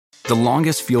The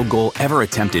longest field goal ever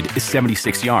attempted is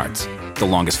 76 yards. The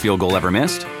longest field goal ever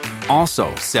missed?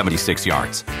 Also 76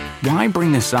 yards. Why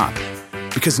bring this up?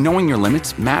 Because knowing your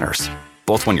limits matters,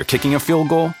 both when you're kicking a field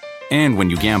goal and when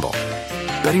you gamble.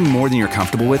 Betting more than you're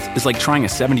comfortable with is like trying a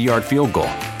 70-yard field goal.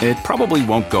 It probably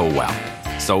won't go well.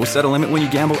 So set a limit when you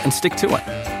gamble and stick to it.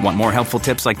 Want more helpful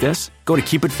tips like this? Go to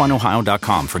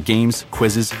keepitfunohio.com for games,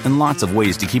 quizzes, and lots of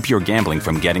ways to keep your gambling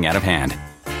from getting out of hand.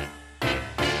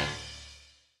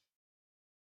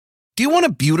 Do you want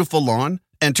a beautiful lawn?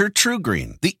 Enter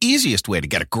TruGreen, the easiest way to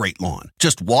get a great lawn.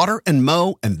 Just water and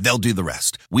mow, and they'll do the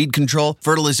rest. Weed control,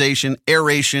 fertilization,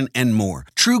 aeration, and more.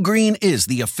 TruGreen is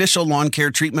the official lawn care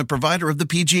treatment provider of the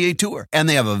PGA Tour, and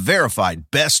they have a verified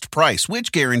best price,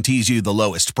 which guarantees you the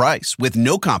lowest price with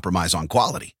no compromise on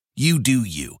quality. You do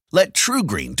you. Let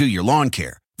TruGreen do your lawn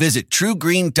care. Visit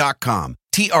TruGreen.com,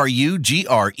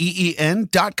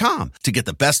 TruGreen.com, to get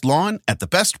the best lawn at the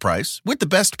best price with the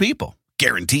best people.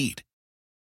 Guaranteed.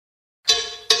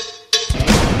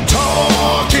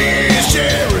 Talk is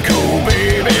Jericho,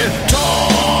 baby.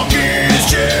 Talk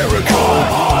is Jericho.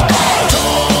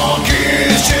 Talk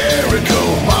is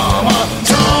Jericho, mama.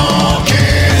 Talk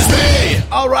is me.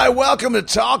 All right, welcome to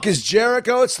Talk is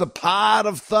Jericho. It's the pod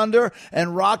of thunder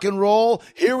and rock and roll.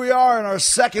 Here we are in our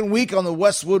second week on the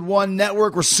Westwood One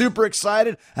Network. We're super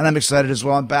excited, and I'm excited as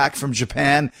well. I'm back from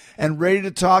Japan and ready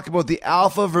to talk about the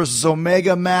Alpha versus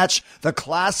Omega match, the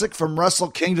classic from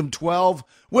Wrestle Kingdom 12.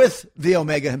 With the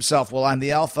Omega himself. Well, I'm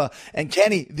the Alpha, and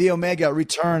Kenny, the Omega,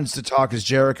 returns to Talk is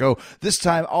Jericho, this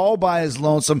time all by his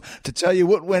lonesome, to tell you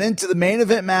what went into the main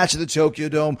event match at the Tokyo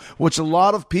Dome, which a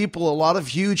lot of people, a lot of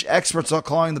huge experts are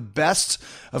calling the best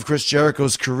of Chris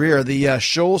Jericho's career. The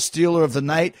show stealer of the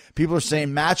night. People are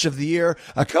saying match of the year.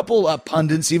 A couple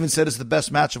pundits even said it's the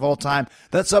best match of all time.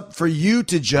 That's up for you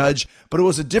to judge, but it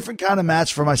was a different kind of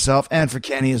match for myself and for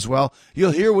Kenny as well.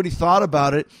 You'll hear what he thought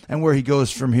about it and where he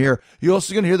goes from here. You're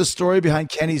also going to hear the story behind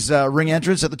Kenny's ring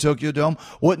entrance at the Tokyo Dome,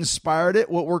 what inspired it,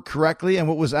 what worked correctly, and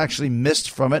what was actually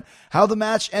missed from it, how the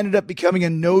match ended up becoming a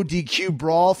no DQ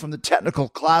brawl from the technical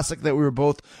classic that we were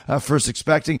both first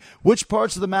expecting, which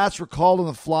parts of the match were called on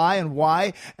the fly and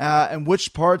why, and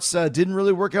which parts didn't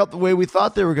really work out the way we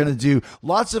thought they were going to do.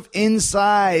 Lots of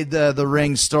inside the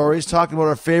ring stories, talking about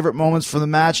our favorite moments from the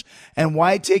match and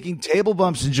why taking table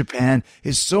bumps in Japan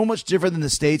is so much different than the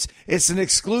States. It's an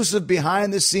exclusive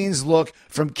behind-the-scenes look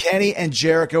from Kenny and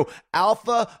Jericho,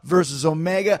 Alpha versus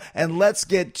Omega, and let's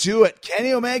get to it.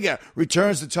 Kenny Omega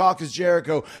returns to Talk is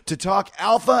Jericho to talk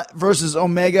Alpha versus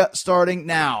Omega starting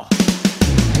now.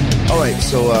 All right,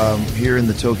 so here in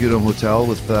the Tokyo Dome Hotel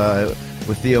with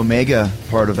the Omega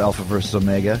part of Alpha versus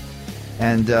Omega,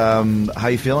 and how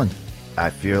you feeling? I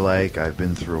feel like I've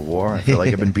been through a war. I feel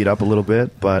like I've been beat up a little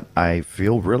bit, but I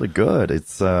feel really good.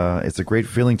 It's a great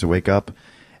feeling to wake up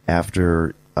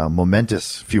after a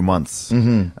momentous few months.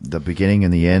 Mm-hmm. The beginning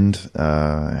and the end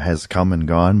has come and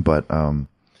gone, but the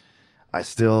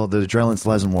adrenaline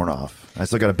still hasn't worn off. I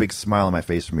still got a big smile on my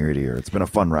face from ear to ear. It's been a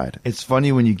fun ride. It's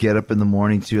funny when you get up in the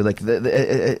morning too. Like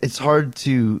it's hard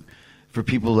for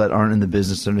people that aren't in the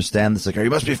business to understand this. Like, oh, you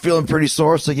must be feeling pretty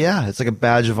sore. It's like, yeah, it's like a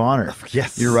badge of honor.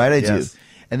 Yes, you're right. I yes. do.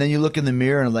 And then you look in the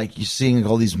mirror and like you're seeing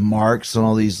all these marks and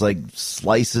all these like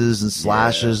slices and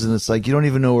slashes, and it's like you don't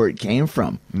even know where it came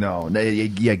from. No,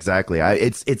 yeah, exactly.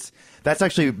 It's that's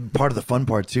actually part of the fun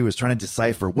part too, is trying to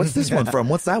decipher what's this one from,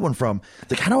 what's that one from.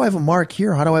 Like, how do I have a mark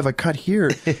here? How do I have a cut here?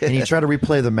 And you try to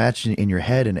replay the match in your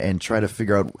head and try to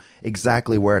figure out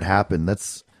exactly where it happened.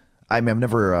 I've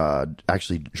never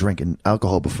actually drinking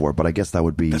alcohol before, but I guess that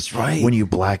would be That's right. when you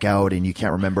black out and you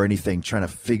can't remember anything, trying to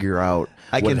figure out.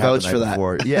 I can vouch for that.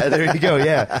 Before. Yeah, there you go.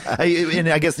 Yeah, and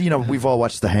I guess we've all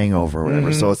watched The Hangover or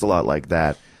whatever, so it's a lot like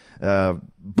that.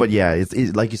 But yeah, it's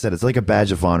like you said, it's like a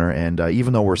badge of honor. And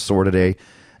even though we're sore today,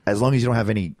 as long as you don't have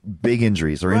any big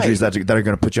injuries or injuries that are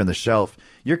going to put you on the shelf,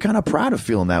 you're kind of proud of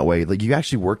feeling that way. Like, you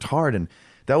actually worked hard, and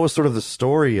that was sort of the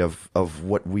story of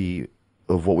what we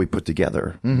put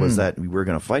together, was that we were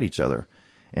going to fight each other.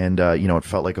 And, it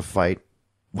felt like a fight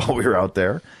while we were out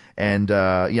there. And,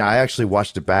 I actually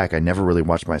watched it back. I never really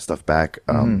watched my stuff back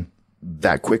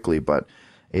that quickly, but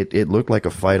it looked like a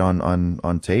fight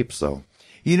on tape. So,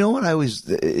 you know what I was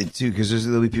too, because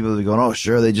there'll be people that are going, oh,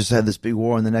 sure, they just had this big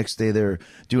war, and the next day they're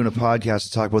doing a podcast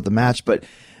to talk about the match. But,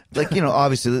 like,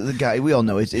 obviously the guy, we all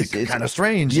know it's kind of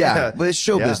strange. Yeah, but it's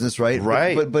show business, right?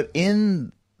 Right. But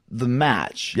in the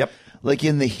match, yep. Like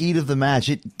in the heat of the match,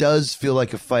 it does feel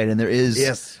like a fight, and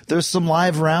there's some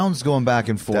live rounds going back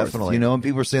and forth. Definitely. And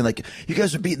people are saying like, you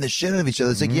guys are beating the shit out of each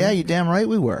other. It's like, yeah, you damn right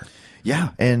we were. Yeah,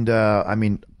 and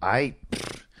I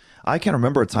can't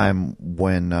remember a time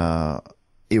when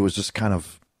it was just kind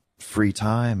of free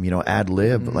time, ad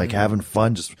lib, like having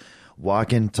fun, just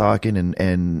walking, talking,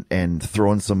 and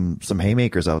throwing some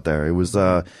haymakers out there. It was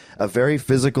a very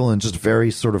physical and just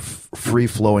very sort of free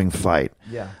flowing fight.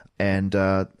 Yeah. And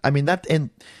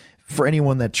for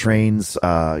anyone that trains,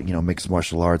 mixed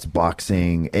martial arts,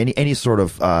 boxing, any sort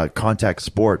of contact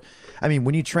sport, I mean,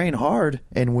 when you train hard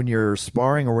and when you're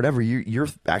sparring or whatever, you're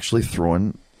actually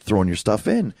throwing your stuff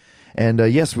in. And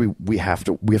yes, we have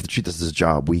to treat this as a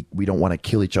job. We don't want to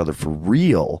kill each other for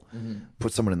real,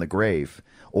 put someone in the grave,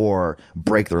 or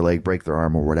break their leg, break their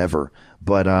arm, or whatever.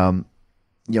 But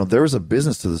there was a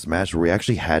business to this match where we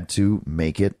actually had to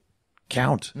make it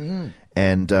count,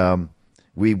 and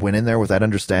we went in there with that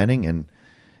understanding and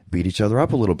beat each other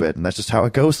up a little bit, and that's just how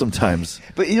it goes sometimes.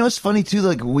 But it's funny too,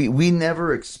 like we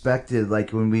never expected,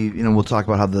 like when we we'll talk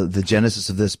about how the genesis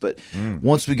of this, but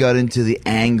once we got into the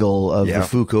angle of the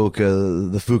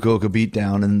Fukuoka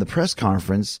beatdown and the press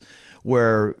conference,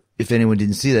 where if anyone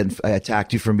didn't see that, I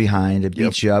attacked you from behind, I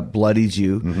beat you up, bloodied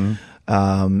you.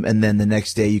 And then the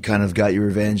next day you kind of got your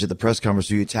revenge at the press conference,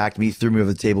 so you attacked me, threw me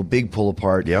over the table, big pull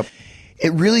apart.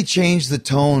 It really changed the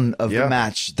tone of the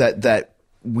match that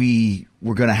we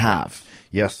were going to have.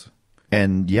 Yes.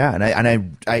 And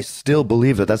I still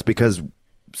believe that that's because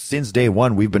since day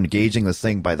one, we've been gauging this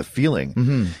thing by the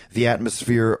feeling, the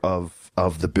atmosphere of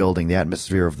the building, the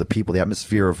atmosphere of the people, the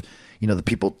atmosphere of, the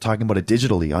people talking about it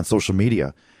digitally on social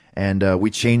media. And we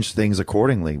changed things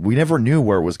accordingly. We never knew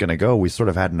where it was going to go. We sort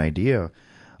of had an idea,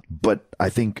 but I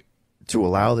think to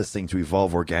allow this thing to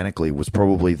evolve organically was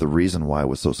probably the reason why it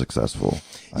was so successful.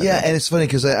 And it's funny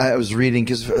because I was reading,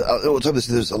 because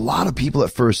there's a lot of people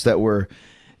at first that were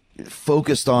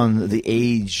focused on the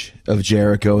age of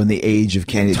Jericho and the age of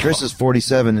Kenny. Chris is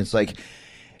 47. It's like,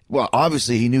 well,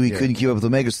 obviously he knew he couldn't keep up with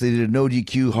Omega, so they did a no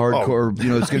DQ hardcore.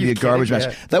 It's going to be a garbage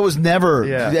match. That was never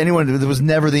anyone. There was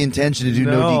never the intention to do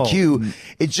no DQ.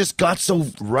 It just got so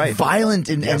violent,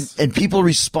 and people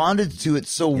responded to it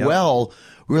so well.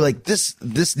 We were like,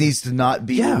 this needs to not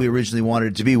be what we originally wanted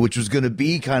it to be, which was going to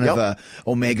be kind of a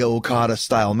Omega Okada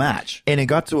style match. And it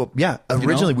got to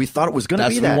originally we thought it was going to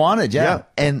be that. That's what we wanted,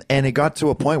 And it got to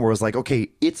a point where it was like,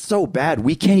 okay, it's so bad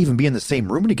we can't even be in the same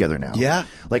room together now.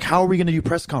 Like, how are we going to do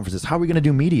press conferences? How are we going to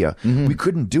do media? We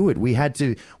couldn't do it. We had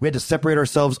to separate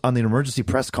ourselves on the emergency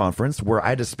press conference where I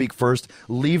had to speak first,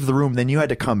 leave the room, then you had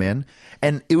to come in,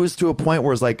 and it was to a point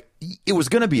where it was like, it was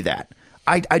going to be that.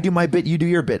 I do my bit, you do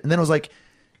your bit, and then it was like,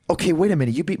 okay, wait a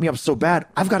minute, you beat me up so bad,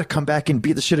 I've got to come back and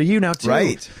beat the shit out of you now too.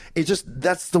 Right. It just,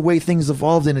 that's the way things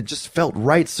evolved, and it just felt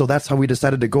right, so that's how we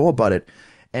decided to go about it.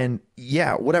 And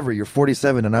whatever, you're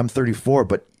 47 and I'm 34,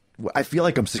 but I feel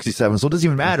like I'm 67, so it doesn't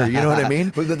even matter. You know what I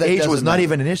mean? Age was not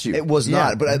even an issue. It was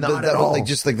not. But not that at whole all. thing,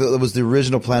 just like that was the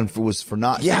original plan was for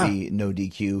not to be no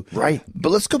DQ. Right. But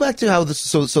let's go back to how this.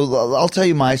 So I'll tell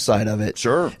you my side of it.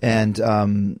 Sure. And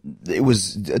it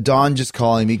was Don just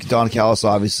calling me. Don Callis,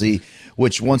 obviously.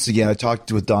 Which once again, I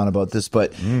talked with Don about this,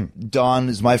 but Don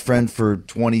is my friend for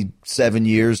 27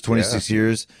 years, 26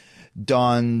 years.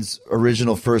 Don's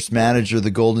original first manager,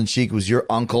 the Golden Sheik, was your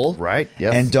uncle. Right,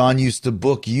 yes. And Don used to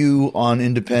book you on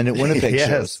independent Winnipeg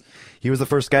shows. He was the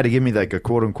first guy to give me like a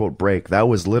quote unquote break. That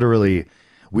was literally,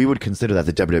 we would consider that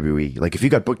the WWE. Like, if you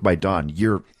got booked by Don,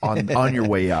 you're on your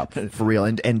way up for real.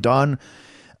 And Don,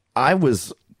 I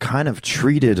was kind of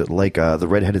treated like the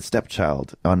redheaded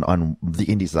stepchild on the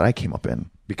indies that I came up in,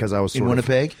 because I was sort in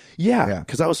Winnipeg.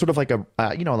 Because I was sort of like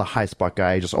the high spot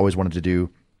guy. I just always wanted to do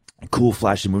cool,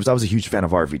 flashy moves. I was a huge fan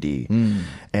of RVD,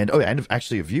 and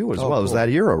actually of you as well. Cool. It was that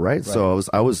era, right? So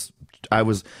I was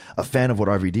a fan of what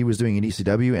RVD was doing in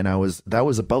ECW, and that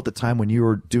was about the time when you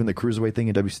were doing the cruiserweight thing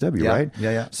in WCW, right?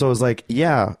 Yeah. So I was like,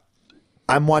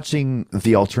 I'm watching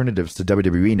the alternatives to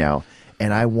WWE now,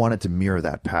 and I wanted to mirror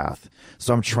that path.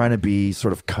 So I'm trying to be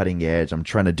sort of cutting edge. I'm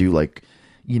trying to do like,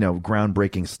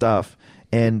 groundbreaking stuff.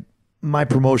 And my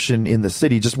promotion in the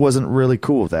city just wasn't really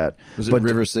cool with that. Was it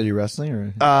River City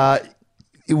Wrestling? Or?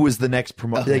 It was the next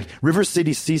promotion. Like, River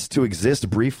City ceased to exist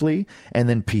briefly, and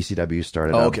then PCW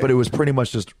started up. But it was pretty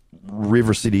much just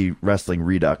River City Wrestling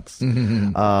Redux.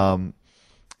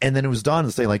 And then it was Don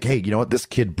saying, like, hey, you know what? This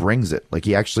kid brings it. Like,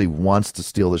 he actually wants to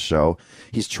steal the show.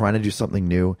 He's trying to do something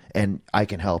new, and I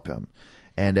can help him.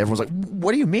 And everyone's like,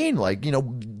 what do you mean? Like,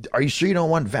 are you sure you don't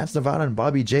want Vance Nevada and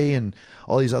Bobby J and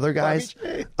all these other guys?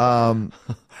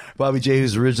 Bobby J,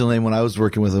 whose original name when I was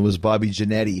working with him was Bobby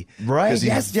Jannetty. Right.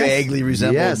 Because he vaguely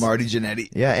resembled Marty Jannetty.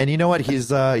 Yeah, and you know what? His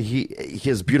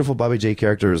beautiful Bobby J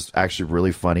character is actually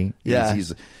really funny. Yeah.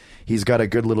 He's got a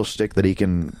good little shtick that he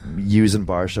can use in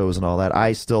bar shows and all that.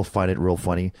 I still find it real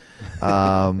funny.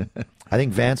 I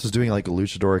think Vance was doing like a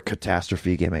luchador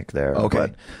catastrophe gimmick there.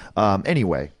 Okay. But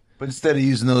anyway, But instead of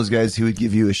using those guys, he would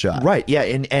give you a shot. Right. Yeah.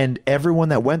 And everyone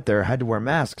that went there had to wear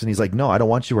masks. And he's like, no, I don't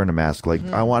want you wearing a mask. Like,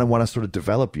 I want to sort of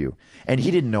develop you. And he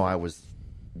didn't know I was,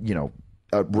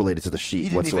 related to the Sheik He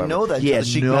didn't whatsoever. even know that He till had the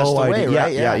Sheik no passed away, idea.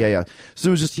 right? Yeah. So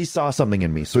it was just, he saw something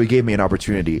in me. So he gave me an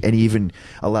opportunity, and he even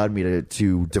allowed me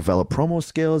to develop promo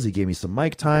skills. He gave me some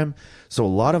mic time. So a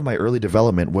lot of my early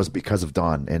development was because of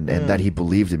Don and that he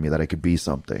believed in me, that I could be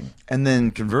something. And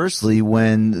then conversely,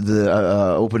 when the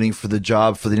opening for the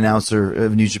job for the announcer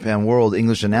of New Japan World,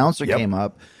 English announcer came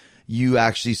up, you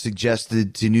actually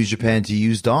suggested to New Japan to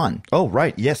use Don. Oh,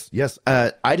 right. Yes.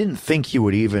 I didn't think he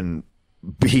would even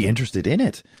be interested in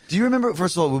it. Do you remember,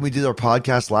 first of all, when we did our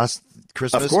podcast last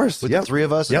Christmas? Of course, with yep. the three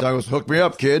of us? Yep. And Don goes, hook me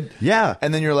up, kid. Yeah.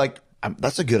 And then you're like,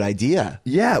 that's a good idea.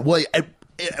 Yeah. Well,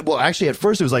 actually, at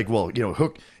first it was like,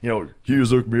 hook,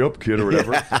 here's hook me up, kid, or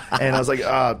whatever. And I was like,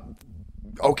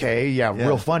 okay, yeah,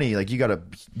 real funny. Like, you got a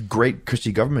great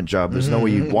cushy government job. There's no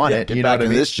way you'd want it. Get You know back what I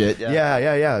into mean? this shit.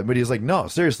 Yeah. But he's like, no,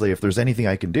 seriously, if there's anything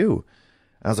I can do.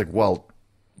 And I was like, well,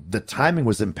 the timing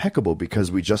was impeccable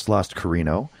because we just lost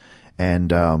Carino,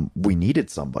 and we needed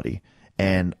somebody.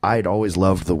 And I'd always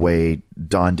loved the way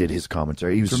Don did his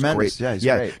commentary. He was Tremendous. great.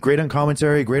 Yeah, he's Great on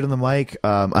commentary, great on the mic,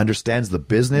 understands the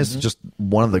business. Just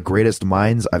one of the greatest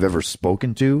minds I've ever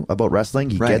spoken to about wrestling.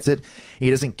 He gets it.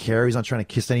 He doesn't care. He's not trying to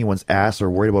kiss anyone's ass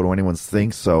or worried about what anyone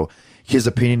thinks. So his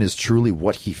opinion is truly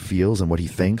what he feels and what he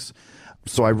thinks.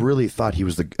 So I really thought he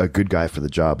was a good guy for the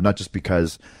job, not just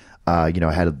because I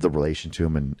had the relation to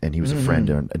him and he was a friend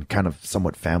and kind of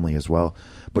somewhat family as well,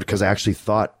 but because I actually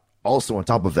thought also on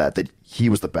top of that he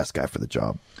was the best guy for the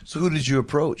job. So who did you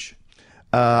approach?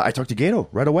 I talked to Gato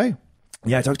right away.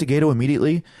 Yeah, I talked to Gato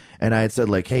immediately, and I had said,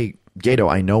 like, hey, Gato,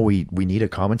 I know we need a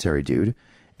commentary dude,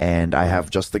 and I have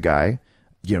just the guy.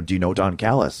 Do you know Don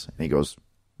Callis? And he goes,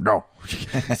 no.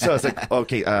 So I was like,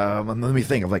 okay, let me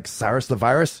think. I'm like, Cyrus the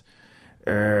Virus?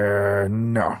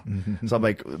 No. So I'm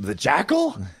like, the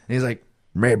Jackal? And he's like,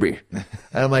 maybe. And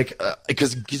I'm like,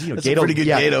 because Gato, pretty good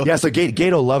Gato. Yeah, so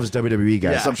Gato loves WWE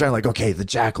guys. Yeah. So I'm trying like, okay, the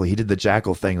Jackal. He did the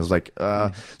Jackal thing. I was like,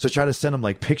 so I tried to send him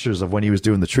like pictures of when he was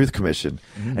doing the Truth Commission,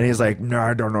 and he's like, no,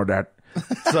 I don't know that.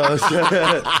 So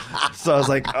I was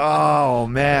like, oh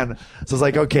man. So I was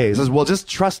like, okay. He says, well, just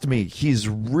trust me. He's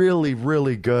really,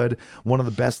 really good. One of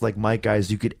the best like mic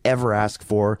guys you could ever ask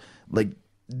for. Like,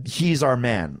 he's our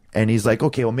man. And he's like,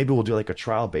 okay, well, maybe we'll do like a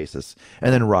trial basis.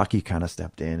 And then Rocky kind of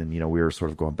stepped in, and we were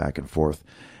sort of going back and forth.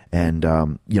 And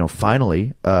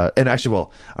finally, and actually,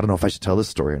 well, I don't know if I should tell this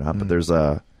story or not, but there's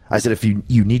I said, if you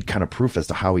need kind of proof as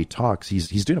to how he talks,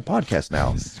 he's doing a podcast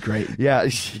now. This is great. Yeah.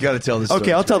 You got to tell this story.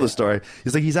 Okay, I'll tell the story.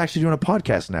 He's like, he's actually doing a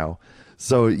podcast now.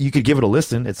 So you could give it a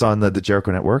listen. It's on the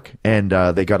Jericho Network, and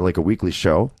they got like a weekly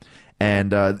show.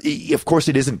 And of course,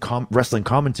 it isn't wrestling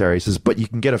commentary. He says, but you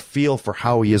can get a feel for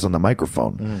how he is on the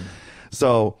microphone.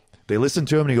 So they listened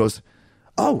to him, and he goes,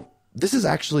 oh, this is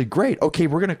actually great. Okay,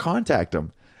 we're going to contact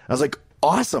him. I was like,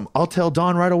 awesome. I'll tell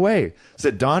Don right away. I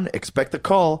said, Don, expect the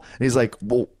call. And he's like,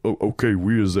 well, okay,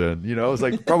 we is in. I was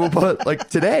like, probably like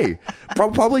today.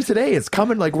 Probably today. It's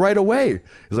coming like right away.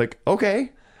 He's like,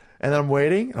 okay. And then I'm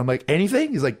waiting. I'm like,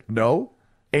 anything? He's like, no.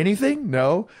 Anything?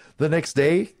 No. The next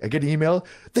day, I get an email.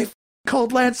 They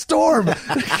called Lance Storm.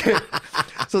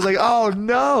 So I was like, oh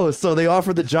no. So they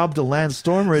offered the job to Lance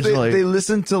Storm originally. They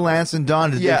listened to Lance and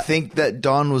Don. Did they think that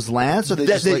Don was Lance? Or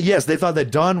Yes, they thought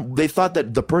that they thought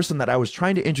that the person that I was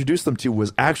trying to introduce them to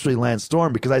was actually Lance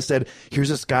Storm, because I said, here's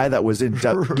this guy that was in,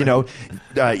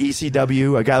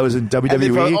 ECW, a guy that was in WWE. And they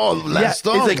thought, oh, Lance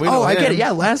Storm. He's like, We I know get him. it.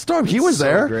 Yeah, Lance Storm. He was so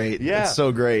there. Great. Yeah. It's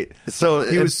so great. So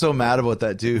he was so mad about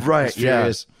that too. Right.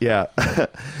 Yeah.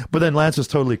 But then Lance was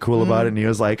totally cool about it, and he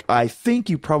was like, I think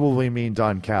you probably mean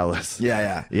Don Callis.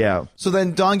 Yeah. So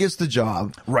then Don gets the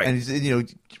job. Right. And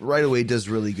he's, right away does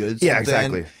really good. So Yeah, then,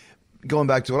 exactly. Going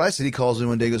back to what I said, he calls me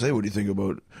one day and goes, hey, what do you think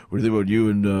about you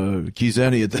and Keith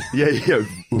Zanny at the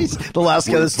He's the last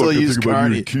guy that still used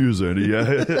Carney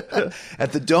Yeah.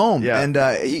 at the Dome. Yeah. And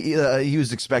he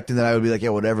was expecting that I would be like, yeah,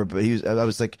 whatever. But I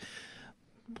was like,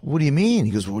 what do you mean?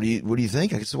 He goes, what do you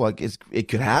think? I said, well, it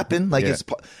could happen. Like, it's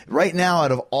right now,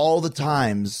 out of all the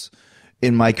times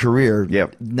in my career,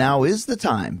 now is the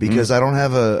time, because I don't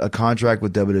have a contract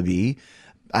with WWE.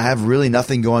 I have really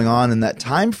nothing going on in that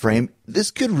time frame. This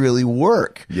could really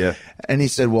work. Yeah. And he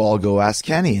said, well, I'll go ask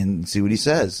Kenny and see what he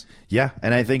says. Yeah.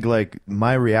 And I think like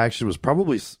my reaction was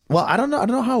probably, well, I don't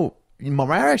know how, my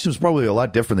reaction was probably a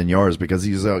lot different than yours, because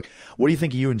he's like, what do you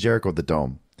think of you and Jericho at the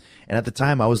Dome? And at the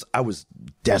time I was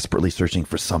desperately searching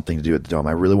for something to do at the Dome.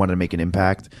 I really wanted to make an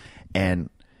impact, and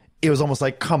it was almost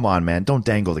like, come on, man, don't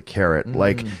dangle the carrot.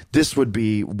 Like, this would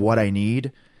be what I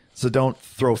need. So don't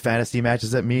throw fantasy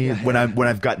matches at me when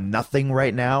I've got nothing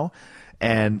right now.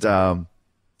 And I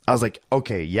was like,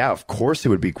 okay, yeah, of course it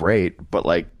would be great, but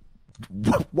like,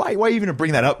 why even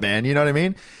bring that up, man? You know what I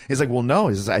mean? He's like, well, no.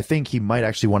 He says, I think he might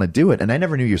actually want to do it. And I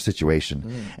never knew your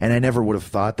situation, and I never would have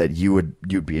thought that you'd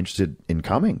be interested in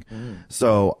coming.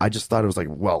 So I just thought it was like,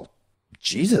 well,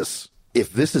 Jesus,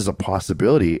 if this is a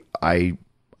possibility, I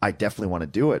definitely want to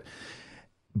do it.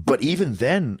 But even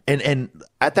then, and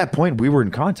at that point, we were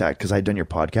in contact because I had done your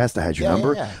podcast. I had your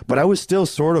number, but I was still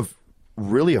sort of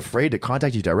really afraid to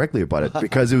contact you directly about it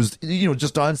because it was,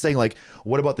 just Don saying like,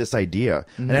 what about this idea?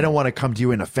 And I don't want to come to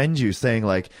you and offend you saying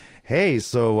like, hey,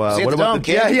 so what about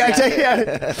the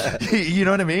yeah. You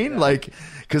know what I mean? Like,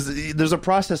 because there's a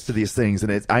process to these things,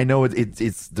 and I know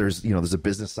it's there's there's a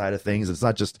business side of things. It's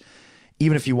not just,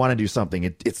 even if you want to do something,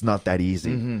 it's not that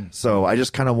easy. So I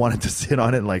just kind of wanted to sit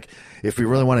on it and like, if we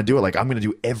really want to do it, like I'm going to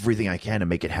do everything I can to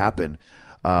make it happen.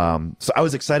 So I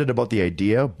was excited about the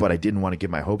idea, but I didn't want to get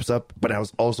my hopes up. But I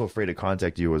was also afraid to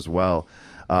contact you as well.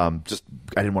 Just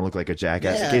I didn't want to look like a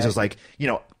jackass. In case I was like,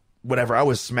 whatever, I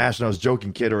was smashed and I was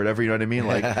joking, kid, or whatever. You know what I mean?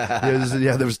 Like, I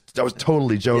was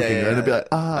totally joking. And it'd be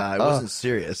like, I wasn't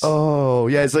serious. Oh,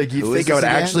 yeah. It's like you think I would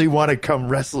actually want to come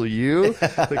wrestle you?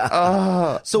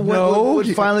 Like, so what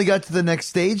finally got to the next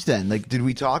stage then? Like, did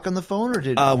we talk on the phone or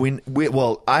did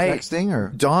texting or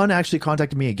Don actually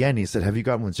contacted me again. He said, "Have you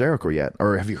gotten with Jericho yet,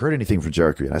 or have you heard anything from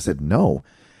Jericho yet?" I said, "No."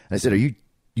 And I said, "Are you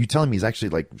telling me he's actually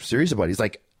like serious about it?" He's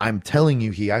like, "I'm telling you,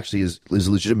 he actually is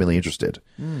legitimately interested."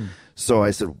 So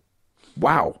I said,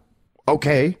 wow,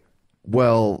 okay,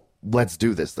 well, let's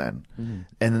do this then. And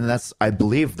then I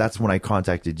believe that's when I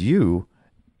contacted you,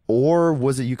 or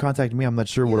was it you contacted me? I'm not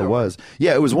sure what it was.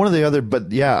 Yeah, it was one of the other,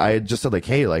 but yeah, I had just said like,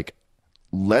 hey, like,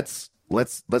 let's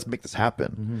make this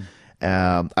happen.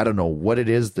 I don't know what it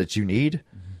is that you need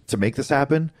to make this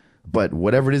happen, but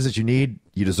whatever it is that you need,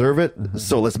 you deserve it.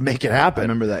 So let's make it happen. I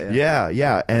remember that.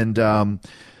 Yeah. And,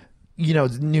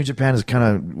 New Japan is kind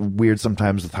of weird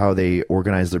sometimes with how they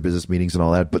organize their business meetings and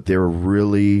all that, but they were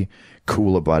really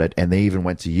cool about it. And they even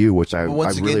went to you, which I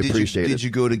really appreciated. Did you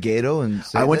go to Gato and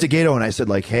say I went to Gato and I said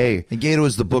like, hey. And Gato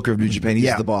is the booker of New Japan.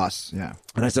 He's the boss. Yeah.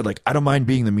 And I said like, I don't mind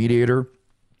being the mediator.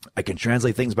 I can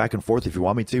translate things back and forth if you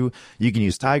want me to. You can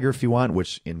use Tiger if you want,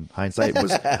 which in hindsight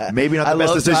was maybe not the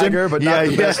best decision. Tiger, but not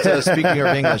the best speaking of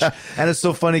English. And it's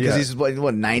so funny because he's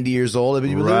what 90 years old. I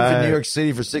mean, you've been living in New York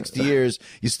City for 60 years.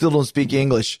 You still don't speak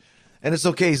English. And it's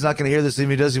okay. He's not going to hear this. If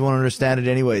he does, he won't understand it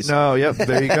anyways. No, yep.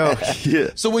 There you go. Yeah.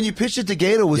 So when you pitched it to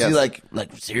Gato, was he like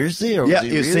seriously? Or was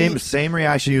he really? Same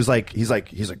reaction. He's like,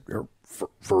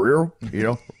 for real?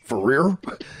 For real?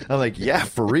 I'm like, yeah,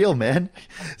 for real, man.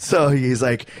 So he's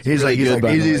like,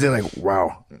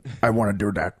 wow, I want to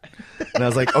do that. And I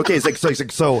was like, okay.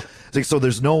 So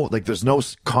there's no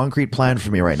concrete plan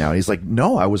for me right now. And he's like,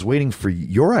 no, I was waiting for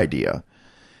your idea.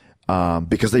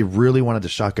 Because they really wanted to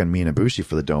shotgun me and Ibushi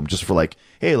for the Dome, just for like,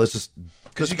 hey, because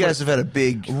you guys have had a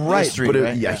big history,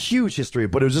 but huge history.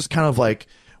 But it was just kind of like,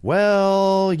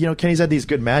 well, Kenny's had these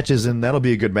good matches, and that'll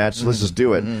be a good match. So let's just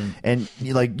do it. And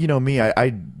like, me,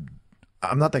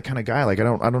 I'm not that kind of guy. Like, I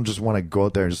don't just want to go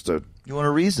out there and just to. You want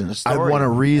a reason, a story. I want a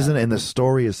reason, and the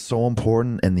story is so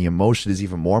important, and the emotion is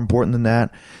even more important than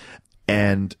that.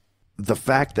 And the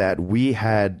fact that we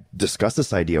had discussed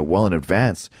this idea well in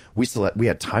advance, we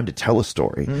had time to tell a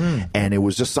story, and it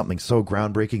was just something so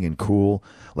groundbreaking and cool.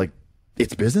 Like,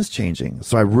 it's business changing.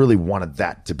 So I really wanted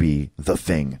that to be the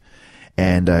thing.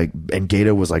 And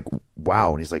Gato was like,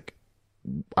 wow. And he's like,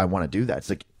 I want to do that. It's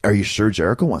like, are you sure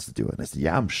Jericho wants to do it? And I said,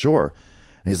 yeah, I'm sure.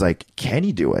 And he's like, can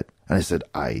he do it? And I said,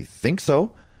 I think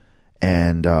so.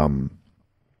 And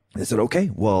they said,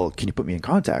 okay, well, can you put me in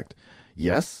contact?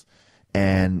 Yes.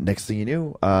 And next thing you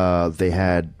knew, they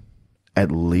had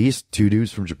at least 2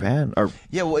 dudes from Japan.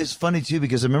 Well, it's funny too,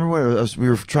 because I remember when we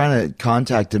were trying to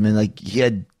contact him, and like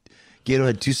Gato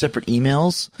had 2 separate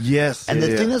emails. Yes. And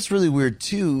the thing that's really weird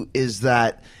too is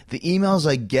that the emails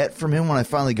I get from him when I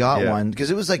finally got one,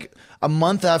 because it was like a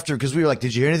month after, because we were like,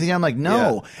 did you hear anything? I'm like,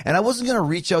 no. Yeah. And I wasn't going to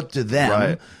reach out to them.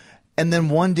 Right. And then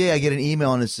one day I get an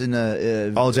email and it's in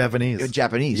all Japanese.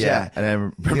 Japanese, yeah. And I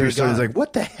remember he's like,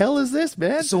 what the hell is this,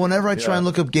 man? So whenever I try and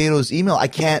look up Gato's email, I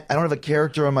don't have a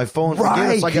character on my phone for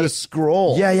Gato, so I got to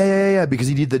scroll. Yeah.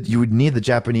 Because you would need the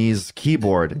Japanese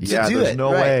keyboard. There's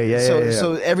no way.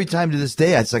 So every time to this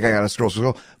day, it's like I got to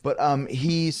scroll. But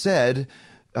he said,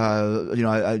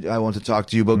 I want to talk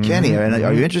to you about Kenny, and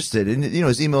are you interested? And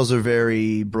his emails are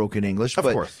very broken English, of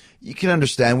course. You can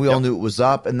understand. We all knew it was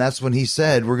up, and that's when he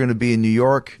said, we're going to be in New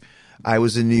York. I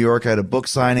was in New York. I had a book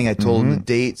signing. I told him the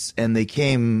dates, and they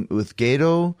came with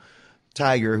Gato,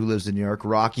 Tiger, who lives in New York.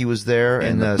 Rocky was there,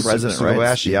 And the president, Suga right?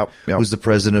 Kobayashi Yep. was the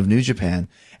president of New Japan.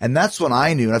 And that's when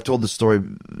I knew, and I've told the story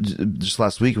just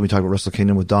last week when we talked about Wrestle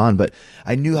Kingdom with Don, but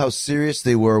I knew how serious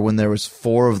they were when there was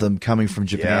 4 of them coming from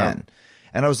Japan.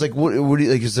 And I was like, what do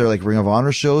you, like, is there like Ring of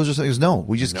Honor shows or something? He goes, no,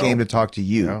 we just came to talk to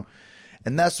you. No.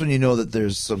 And that's when you know that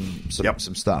there's some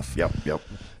stuff. Yep.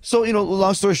 So,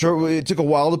 long story short, it took a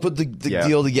while to put the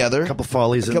deal together. A couple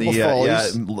follies A couple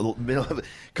follies. a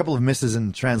couple of misses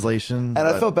in translation. And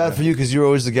I felt bad for you because you're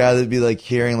always the guy that'd be like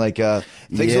hearing like things are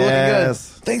looking good, Yes.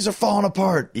 things are falling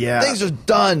apart, Yeah. things are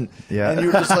done, Yeah. and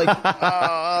you're just like,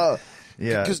 ah.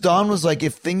 Yeah. Because Don was like,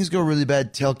 if things go really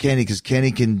bad, tell Kenny because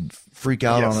Kenny can freak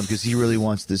out on him because he really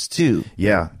wants this too.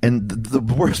 Yeah, and the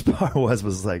worst part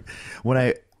was like when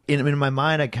I in my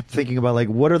mind I kept thinking about like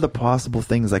what are the possible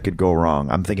things that could go wrong.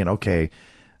 I'm thinking, okay,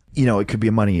 it could be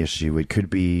a money issue. It could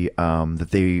be that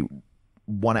they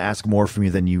want to ask more from you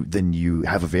than you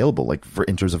have available, like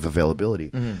in terms of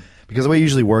availability. Because the way it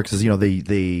usually works is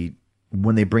they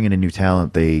when they bring in a new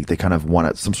talent, they kind of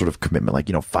want some sort of commitment, like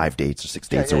 5 dates or 6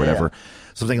 dates or whatever.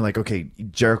 So I'm thinking like, okay,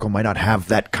 Jericho might not have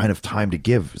that kind of time to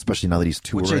give, especially now that he's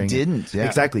touring. Which he didn't. Yeah.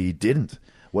 Exactly, he didn't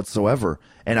whatsoever.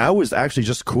 And I was actually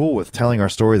just cool with telling our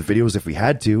story, the videos, if we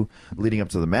had to, leading up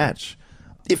to the match,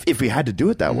 if we had to do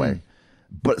it that way.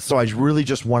 But so I really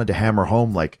just wanted to hammer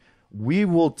home, like, we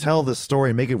will tell the story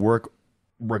and make it work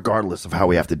regardless of how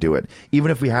we have to do it.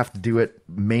 Even if we have to do it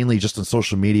mainly just on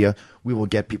social media, we will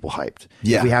get people hyped.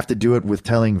 Yeah. If we have to do it with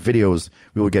telling videos,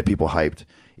 we will get people hyped.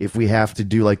 If we have to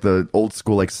do like the old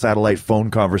school like satellite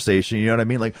phone conversation, you know what I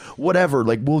mean? Like whatever,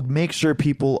 like we'll make sure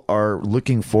people are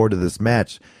looking forward to this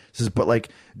match. But like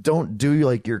don't do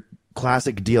like your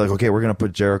classic deal, like, okay, we're gonna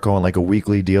put Jericho on like a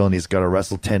weekly deal and he's gotta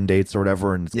wrestle 10 dates or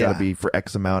whatever and it's gotta be for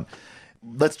X amount.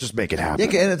 Let's just make it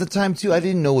happen. Yeah, and at the time too, I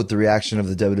didn't know what the reaction of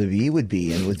the WWE would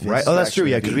be, and with Vince's Right? Oh, that's true.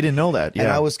 reaction Yeah, would because be. we didn't know that. Yeah,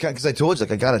 And I was because I told you,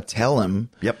 like, I gotta tell him.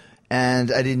 Yep.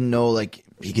 And I didn't know, like,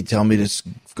 he could tell me to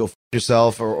go f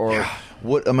yourself, or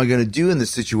what am I gonna do in this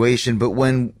situation? But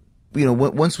when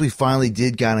once we finally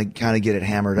did kind of get it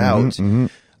hammered out,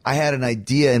 I had an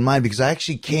idea in mind because I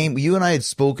actually you and I had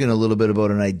spoken a little bit about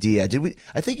an idea. Did we?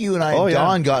 I think you and I and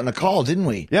Don got in a call, didn't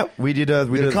we? Yep, we did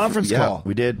a conference call.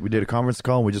 We did a conference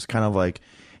call and we just kind of like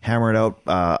hammered out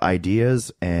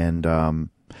ideas, and I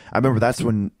remember that's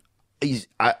when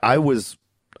I was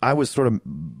sort of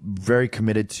very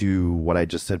committed to what I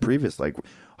just said previous, like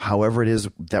however it is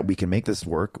that we can make this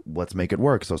work, let's make it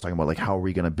work. So I was talking about like how are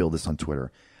we going to build this on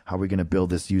Twitter? How are we going to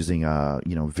build this using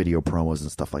video promos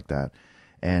and stuff like that?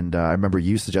 And I remember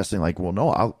you suggesting like, well, no,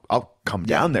 I'll come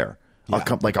down there. I'll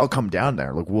come down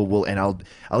there. Like and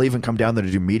I'll even come down there to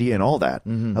do media and all that.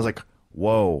 I was like,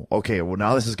 whoa, okay, well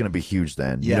now this is going to be huge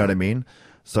then. You know what I mean?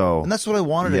 So, And that's what I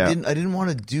wanted. Yeah. I didn't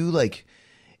want to do like,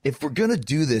 if we're gonna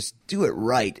do this, do it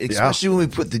right. Especially when we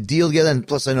put the deal together. And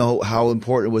plus, I know how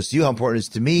important it was to you, how important it is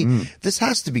to me. This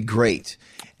has to be great.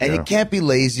 And you can't be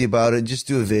lazy about it and just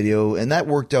do a video. And that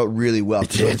worked out really well.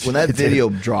 When that video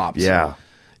dropped. yeah.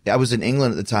 I was in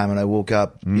England at the time and I woke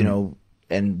up,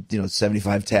 and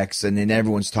 75 texts and then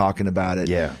everyone's talking about it.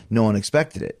 Yeah. No one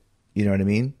expected it. You know what I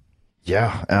mean?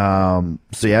 Yeah.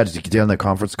 So yeah, just get on that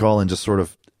conference call and just sort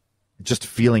of just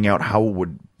feeling out how it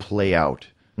would play out.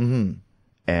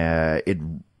 It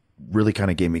really kind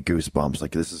of gave me goosebumps.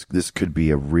 Like this could be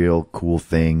a real cool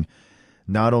thing.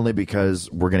 Not only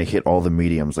because we're going to hit all the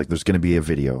mediums, like there's going to be a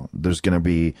video, there's going to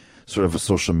be sort of a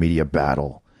social media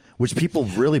battle, which people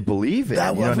really believe in.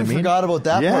 That you know what I mean? forgot about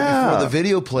that part before the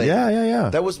video played. Yeah.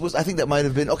 That was I think that might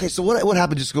have been okay. So what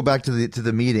happened? Just to go back to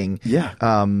the meeting. Yeah.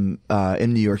 In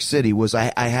New York City was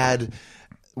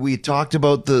we talked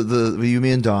about the you,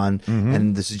 me, and Don,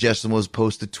 and the suggestion was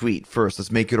post a tweet first.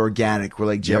 Let's make it organic. We're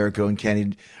like Jericho and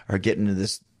Kenny are getting into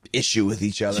this issue with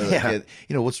each other. Yeah.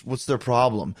 Like, what's their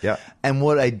problem? Yeah. And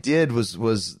what I did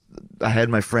was I had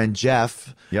my friend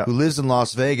Jeff, who lives in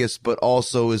Las Vegas, but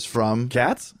also is from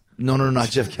Cats? No, not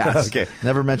Jeff Katz. Okay.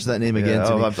 Never mention that name again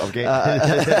to me.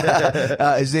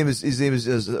 Okay. His name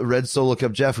is Red Solo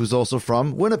Cup Jeff, who's also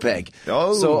from Winnipeg.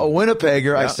 Oh. So a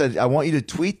Winnipegger, I said, I want you to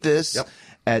tweet this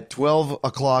at 12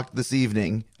 o'clock this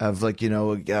evening of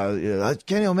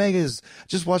Kenny Omega's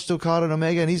just watched Okada and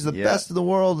Omega and he's the best in the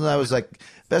world. And I was like,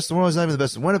 best in the world is not even the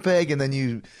best in Winnipeg. And then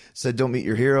you said, don't meet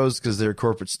your heroes because they're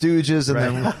corporate stooges. And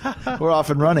then we're off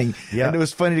and running. Yeah. And it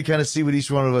was funny to kind of see what each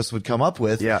one of us would come up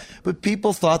with. Yeah. But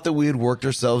people thought that we had worked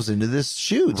ourselves into this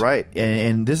shoot. Right.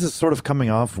 And this is sort of coming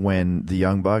off when the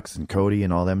Young Bucks and Cody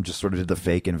and all them just sort of did the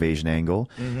fake invasion angle.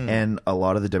 And a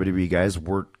lot of the WWE guys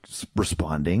were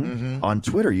responding on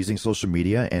Twitter using social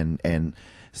media and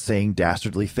saying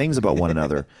dastardly things about one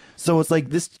another. So it's like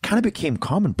this kind of became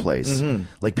commonplace.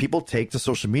 Like people take to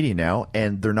social media now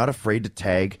and they're not afraid to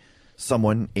tag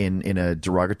someone in a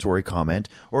derogatory comment,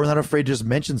 or not afraid to just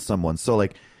mention someone. So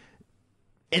like,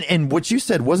 and what you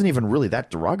said wasn't even really that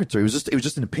derogatory. It was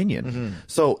just an opinion.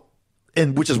 So,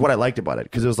 and which is what I liked about it,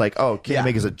 because it was like, oh, Kenny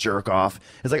Omega's a jerk off.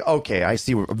 It's like, okay, I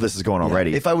see where this is going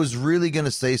already. If I was really going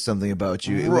to say something about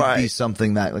you, it Right. would be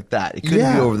something like that. It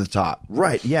couldn't be over the top.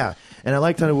 Right, yeah. And I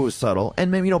liked how it was subtle.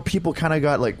 And maybe, people kind of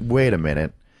got like, wait a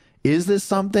minute. Is this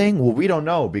something? Well, we don't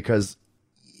know, because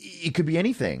it could be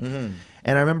anything.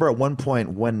 And I remember at one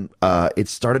point when it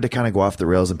started to kind of go off the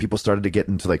rails and people started to get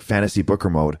into like fantasy booker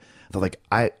mode, they're like,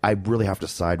 I really have to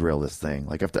side rail this thing.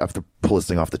 Like I have to pull this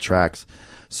thing off the tracks.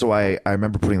 So I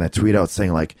remember putting that tweet out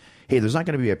saying like, hey, there's not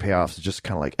going to be a payoff, so just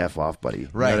kind of like F off, buddy.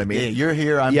 Right. You know what I mean? Yeah, you're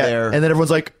here, I'm there. And then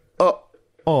everyone's like,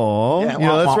 oh, Yeah,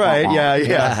 that's right. Yeah.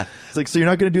 Yeah. It's like, so you're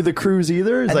not going to do the cruise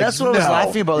either? It's And like, that's what I was no.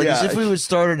 laughing about. Like, Yeah. as if we would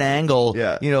start an angle,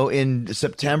 Yeah. in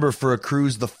September for a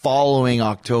cruise the following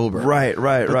October. Right.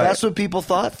 But that's what people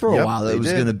thought for a Yep, while. That they it was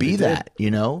did. going to be They did. that,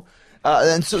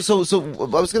 And so I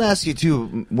was going to ask you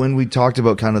too, when we talked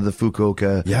about kind of the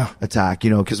Fukuoka attack,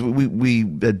 because we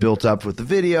had built up with the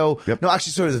video. Yep. No,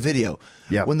 actually, sorry, the video.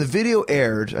 Yeah. When the video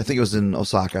aired, I think it was in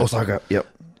Osaka. Yep.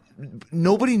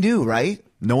 Nobody knew, right?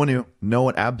 No one knew. No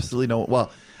one, absolutely no one.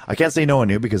 Well, I can't say no one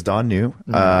knew because Don knew.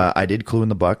 I did clue in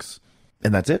the Bucks,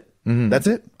 and that's it. That's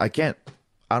it. I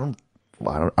don't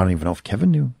even know if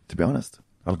Kevin knew, to be honest.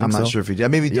 I don't think I'm not so. sure if he did.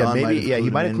 Maybe Don maybe, might have he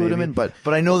clued might have clued him maybe. in, but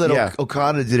I know that yeah.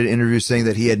 Okada did an interview saying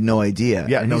that he had no idea.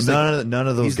 Yeah, And no, he's like, none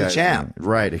of those he's guys. the champ.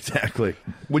 Right, exactly.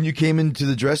 When you came into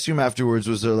the dressing room afterwards,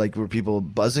 were people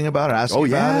buzzing about it, asking Oh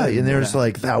about yeah, it? and they're just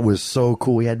like, that was so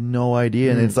cool. We had no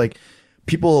idea, and it's like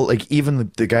people, like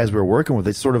even the guys we were working with,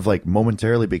 they sort of like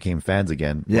momentarily became fans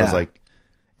again. I was Yeah. like,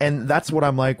 and that's what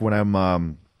I'm like when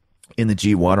I'm in the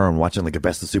G1 or I'm watching like a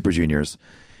Best of Super Juniors.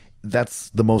 That's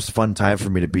the most fun time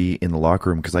for me to be in the locker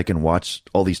room because I can watch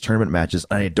all these tournament matches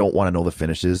and I don't want to know the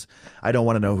finishes. I don't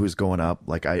want to know who's going up.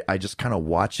 Like I just kind of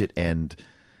watch it and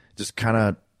just kind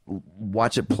of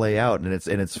watch it play out, and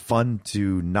it's fun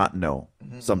to not know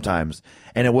sometimes.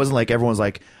 And it wasn't like everyone's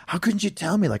like, how couldn't you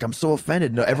tell me? Like, I'm so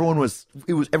offended. No, everyone was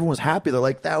happy. They're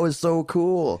like, that was so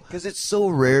cool. Because it's so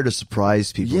rare to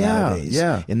surprise people nowadays.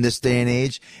 Yeah. In this day and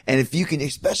age. And if you can,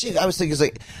 especially, I was thinking, it's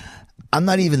like, I'm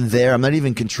not even there. I'm not even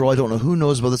in control. I don't know who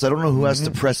knows about this. I don't know who has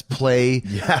to press play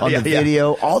on the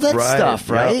video. All that Right. stuff,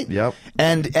 right? Yep.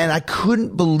 And I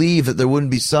couldn't believe that there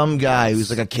wouldn't be some guy who's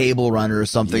like a cable runner or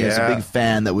something, who's a Yeah. big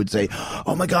fan, that would say,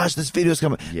 "Oh my gosh, this video's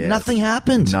coming." Yes. Nothing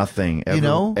happened. Nothing.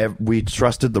 We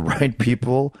trusted the right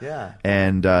people. Yeah.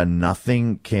 And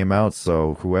nothing came out.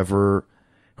 So whoever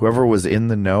was in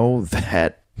the know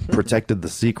that protected the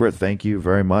secret, thank you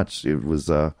very much. It was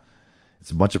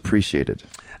it's much appreciated.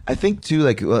 I think too,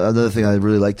 like another thing I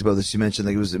really liked about this, you mentioned,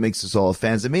 like it makes us all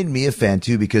fans. It made me a fan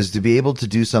too, because to be able to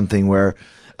do something where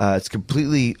it's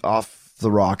completely off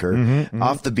the rocker,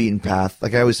 off the beaten path.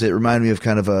 Like I always say, it reminded me of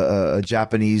kind of a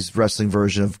Japanese wrestling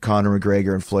version of Conor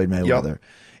McGregor and Floyd Mayweather.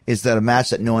 Is that a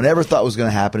match that no one ever thought was going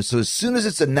to happen? So as soon as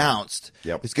it's announced,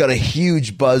 it's got a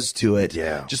huge buzz to it,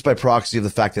 just by proxy of the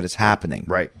fact that it's happening,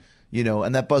 Right.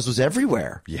 And that buzz was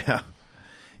everywhere. Yeah.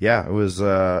 Yeah. It was,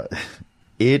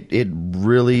 it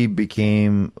really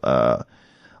became, I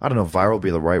don't know if viral would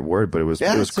be the right word, but it was,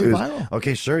 Yeah, it was, say viral.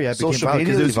 Okay, sure. Yeah. It Social became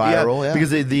media viral is viral, yeah. because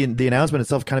the announcement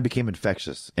itself kind of became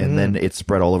infectious, and then it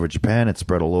spread all over Japan. It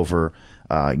spread all over,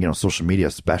 social media,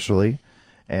 especially.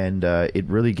 And it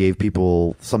really gave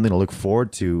people something to look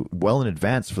forward to well in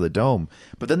advance for the Dome.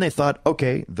 But then they thought,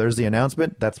 okay, there's the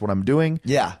announcement. That's what I'm doing.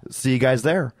 Yeah. See you guys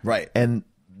there. Right. And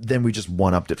then we just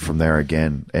one-upped it from there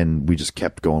again, and we just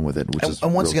kept going with it.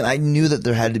 And once again, I knew that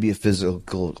there had to be a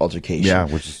physical altercation. Yeah,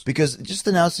 which is- because just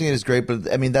announcing it is great,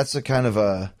 but I mean that's a kind of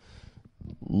a.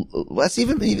 Let's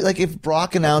even like if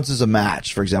Brock announces a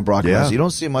match, for example, Brock announces, you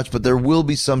don't see much, but there will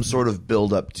be some sort of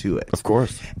build up to it. Of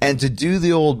course. And to do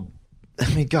the old,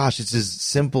 I mean, gosh, it's as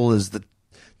simple as the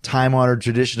time honored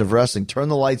tradition of wrestling: turn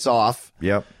the lights off.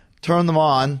 Yep. Turn them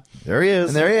on. There he is.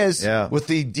 And there he is. Yeah. With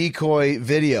the decoy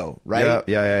video, right?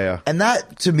 Yeah. And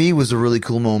that to me was a really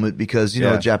cool moment because, you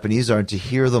know, Yeah. Japanese aren't, to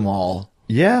hear them all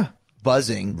Yeah.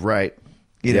 buzzing, Right.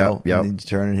 you know, Yep. and then you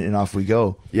turn it and off we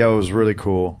go. Yeah, it was really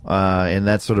cool. And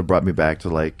that sort of brought me back to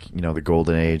like, the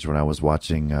golden age when I was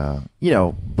watching,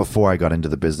 before I got into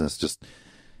the business, just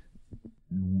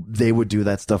they would do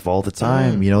that stuff all the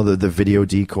time. The video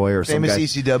decoy or Famous some guy.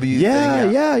 ECW Yeah,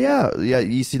 thing. yeah.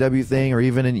 ECW thing, or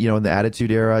even in the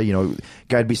Attitude Era,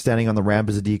 guy'd be standing on the ramp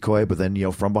as a decoy, but then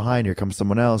from behind here comes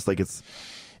someone else. Like it's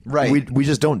Right. We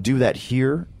just don't do that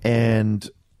here, and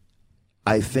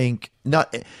I think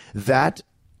not that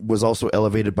was also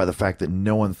elevated by the fact that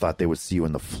no one thought they would see you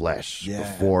in the flesh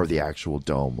before the actual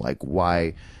dome. Like,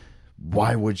 why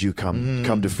would you come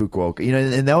to Fukuoka? You know,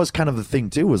 and that was kind of the thing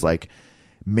too, was like,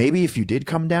 maybe if you did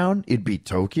come down, it'd be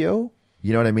Tokyo.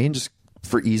 You know what I mean? Just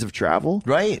for ease of travel.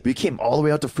 Right. But you came all the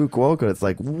way out to Fukuoka. It's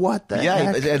like, what the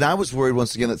heck? And I was worried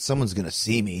once again that someone's going to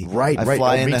see me. Right, I right.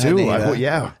 fly Oh, me into too.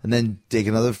 Haneda, and then take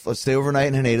stay overnight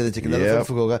in Haneda, then take another flight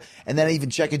to Fukuoka, and then I even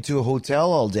check into a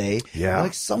hotel all day. Yeah. I'm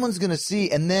like, someone's going to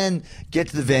see, and then get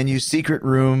to the venue, secret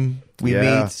room, we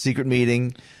meet, secret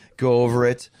meeting, go over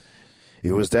it.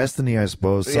 It was destiny, I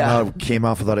suppose. Somehow it came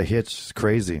off without a hitch. It's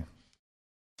crazy.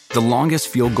 The longest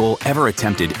field goal ever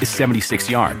attempted is 76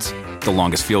 yards. The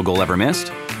longest field goal ever missed?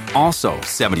 Also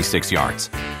 76 yards.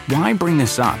 Why bring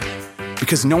this up?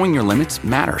 Because knowing your limits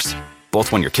matters,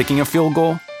 both when you're kicking a field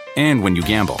goal and when you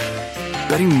gamble.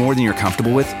 Betting more than you're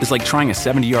comfortable with is like trying a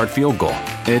 70-yard field goal.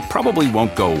 It probably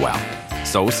won't go well.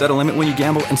 So set a limit when you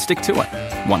gamble and stick to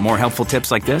it. Want more helpful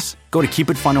tips like this? Go to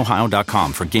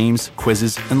keepitfunohio.com for games,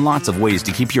 quizzes, and lots of ways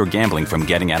to keep your gambling from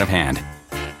getting out of hand.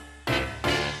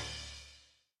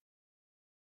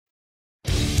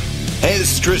 Hey,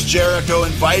 this is Chris Jericho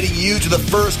inviting you to the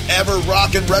first ever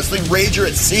rock and wrestling Rager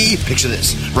at Sea. Picture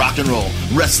this: rock and roll,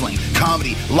 wrestling,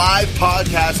 comedy, live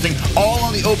podcasting, all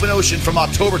on the open ocean from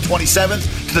October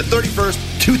 27th to the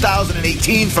 31st,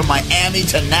 2018, from Miami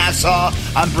to Nassau.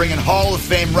 I'm bringing Hall of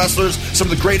Fame wrestlers, some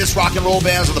of the greatest rock and roll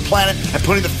bands on the planet, and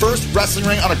putting the first wrestling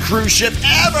ring on a cruise ship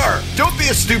ever. Don't be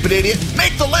a stupid idiot.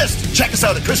 Make the list. Check us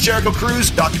out at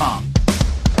ChrisJerichoCruise.com.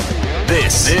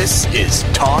 This is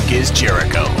Talk is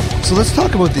Jericho. So let's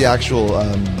talk about the actual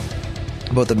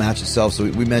about the match itself. So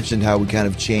we mentioned how we kind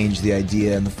of changed the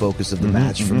idea and the focus of the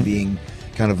match from being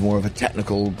kind of more of a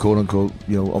technical, quote unquote,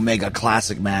 Omega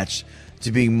Classic match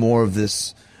to being more of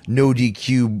this no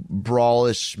DQ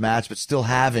brawlish match, but still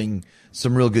having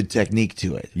some real good technique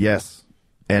to it. Yes.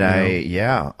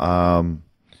 And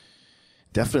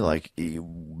definitely, like,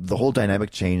 the whole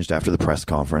dynamic changed after the press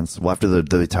conference. Well, after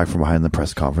the attack from behind the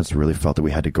press conference, we really felt that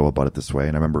we had to go about it this way.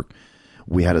 And I remember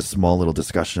we had a small little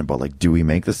discussion about, like, do we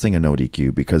make this thing a no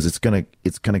DQ? Because it's gonna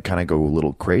kind of go a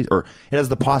little crazy, or it has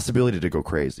the possibility to go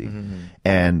crazy.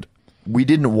 And we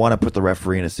didn't want to put the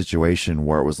referee in a situation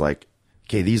where it was like,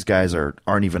 okay, these guys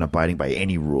aren't even abiding by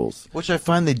any rules. Which I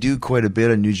find they do quite a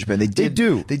bit on New Japan. They did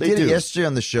it yesterday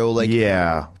on the show. Like,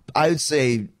 yeah, I would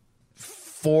say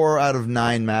 4 out of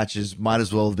 9 matches might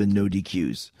as well have been no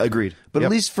DQs. Agreed. But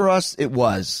at least for us, it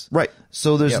was. Right.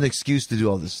 So there's an excuse to do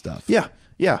all this stuff. Yeah.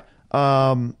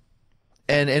 And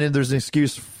there's an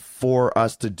excuse for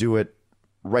us to do it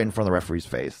right in front of the referee's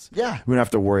face. Yeah. We don't have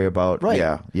to worry about, Right.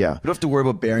 Yeah. We don't have to worry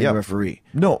about burying the referee.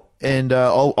 No. And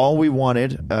all we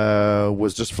wanted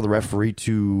was just for the referee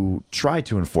to try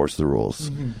to enforce the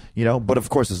rules. But of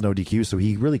course there's no DQ, so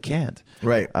he really can't.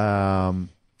 Right. Do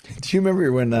you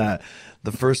remember when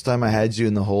the first time I had you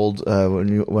in the hold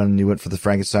when you went for the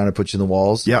Frankenstein, I put you in the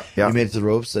walls? Yeah. You made it to the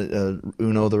ropes.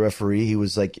 Uno, the referee, he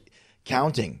was like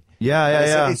counting. Yeah. I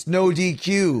said, it's no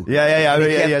DQ. Yeah. And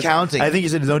he kept counting. I think he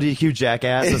said no DQ,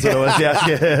 jackass. That's what it was. Yeah.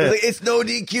 Like, it's no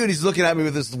DQ, and he's looking at me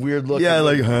with this weird look. Yeah,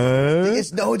 like, huh?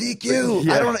 It's no DQ.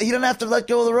 Yeah. He don't have to let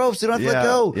go of the ropes. He don't have to let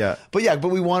go. Yeah. But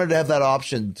we wanted to have that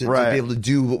option to be able to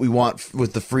do what we want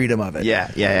with the freedom of it.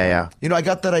 Yeah. I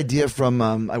got that idea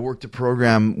from I worked a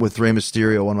program with Rey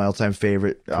Mysterio, one of my all-time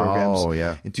favorite programs. Oh,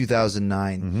 yeah. In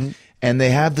 2009, and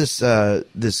they have this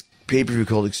this pay-per-view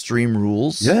called Extreme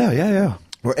Rules. Yeah.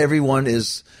 Where everyone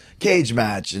is cage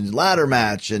match and ladder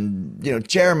match and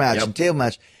chair match and table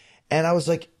match, and I was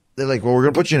like, they're like, well, we're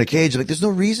gonna put you in a cage. I'm like, there's no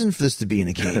reason for this to be in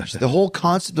a cage. The whole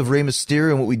concept of Rey Mysterio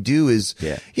and what we do is,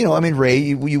 Rey,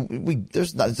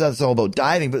 it's all about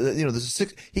diving, but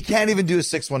there's he can't even do a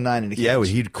 619 in a cage. Yeah,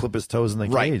 he'd clip his toes in the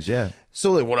cage. Yeah.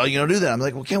 So like, what are you gonna do then? I'm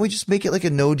like, well, can't we just make it like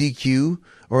a no DQ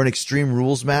or an Extreme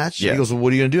Rules match? Yeah. He goes, well,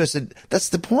 what are you gonna do? I said, that's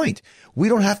the point. We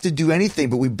don't have to do anything,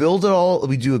 but we build it all.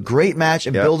 We do a great match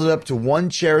and build it up to one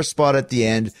chair spot at the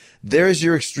end. There's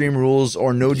your Extreme Rules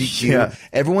or no DQ. Yeah.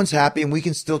 Everyone's happy, and we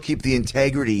can still keep the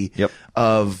integrity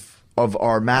of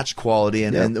our match quality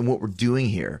and what we're doing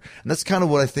here. And that's kind of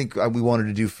what I think we wanted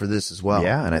to do for this as well.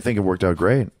 Yeah, and I think it worked out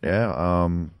great. Yeah.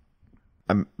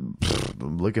 I'm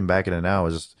looking back at it now.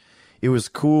 It was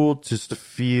cool just to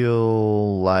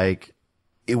feel like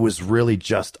it was really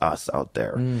just us out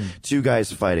there. 2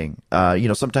 guys fighting.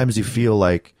 Sometimes you feel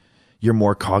like you're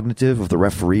more cognitive of the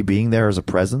referee being there as a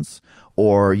presence,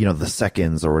 or the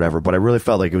seconds or whatever. But I really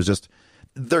felt like it was just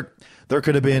there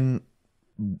could have been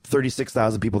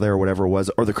 36,000 people there or whatever it was,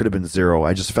 or there could have been 0.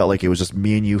 I just felt like it was just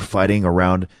me and you fighting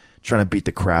around, trying to beat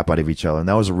the crap out of each other. And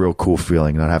that was a real cool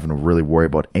feeling, not having to really worry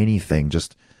about anything.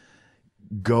 Just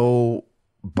go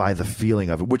by the feeling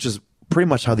of it, which is pretty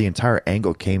much how the entire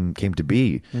angle came to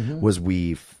be. Was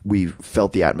we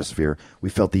felt the atmosphere, we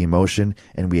felt the emotion,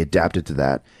 and we adapted to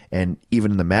that. And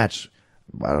even in the match,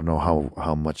 I don't know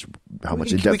how much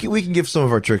we can give some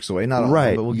of our tricks away, not all,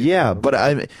 right. but we'll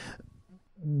But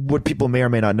what people may or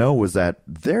may not know was that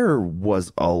there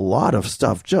was a lot of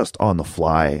stuff just on the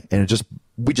fly, and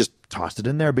we just tossed it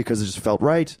in there because it just felt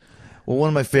right. Well, one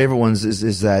of my favorite ones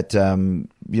is that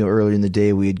earlier in the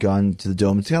day we had gone to the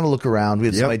Dome to kind of look around. We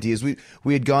had some ideas.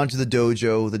 We had gone to the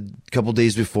dojo the couple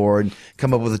days before and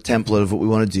come up with a template of what we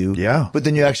want to do. Yeah. But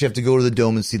then you actually have to go to the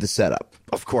Dome and see the setup.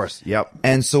 Of course. Yep.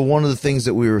 And so one of the things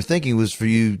that we were thinking was for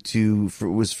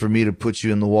me to put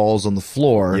you in the walls on the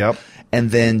floor. Yep.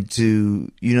 And then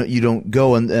you don't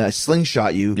go and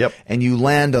slingshot you. Yep. And you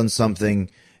land on something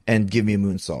and give me a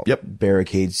moonsault. Yep.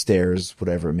 Barricade, stairs,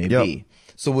 whatever it may be.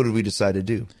 So what did we decide to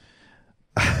do?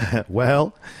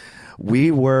 Well,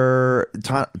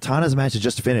 Tana's match had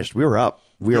just finished. We were up.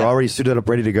 We were already suited up,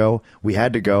 ready to go. We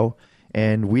had to go.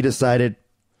 And we decided.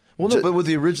 Well, no, but what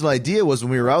the original idea was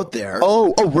when we were out there.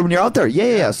 Oh, when you're out there.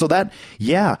 Yeah. So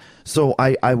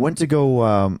I went to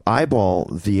go eyeball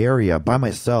the area by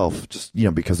myself, just,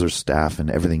 because there's staff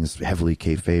and everything's heavily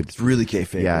kayfabed. It's really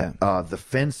kayfabe. Yeah. The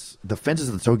fences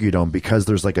of the Tokyo Dome, because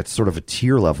there's like a sort of a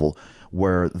tier level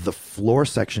where the floor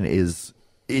section is,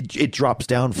 it drops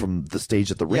down from the stage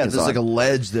that the ring is there's on. like a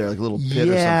ledge there, like a little pit or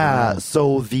something. Yeah,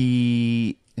 so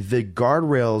the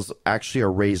guardrails actually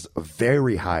are raised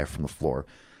very high from the floor.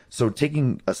 So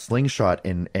taking a slingshot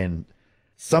and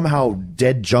somehow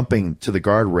dead jumping to the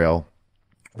guardrail,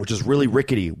 which is really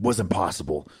rickety, was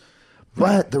impossible.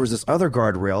 But there was this other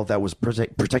guardrail that was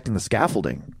protecting the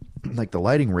scaffolding, like the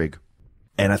lighting rig.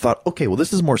 And I thought, okay, well,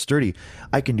 this is more sturdy.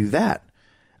 I can do that.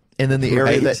 And then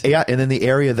the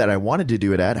area that I wanted to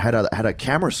do it at had a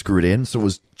camera screwed in, so it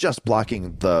was just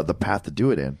blocking the path to do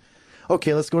it in.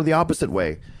 Okay, let's go to the opposite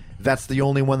way. That's the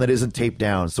only one that isn't taped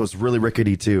down, so it's really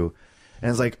rickety too. And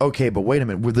it's like, okay, but wait a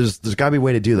minute, there's got to be a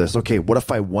way to do this. Okay, what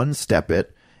if I one-step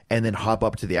it and then hop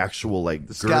up to the actual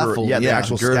scaffold, the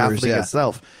actual scaffolding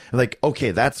itself? And like,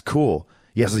 okay, that's cool.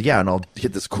 Yes, and I'll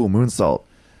hit this cool moonsault.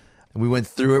 And we went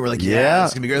through it. We're like,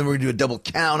 it's gonna be great. And we're gonna do a double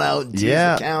count out. And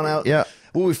the count out. Yeah.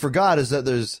 What we forgot is that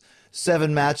there's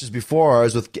 7 matches before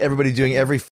ours with everybody doing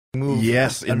every move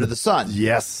under the sun.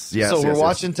 Yes. So we're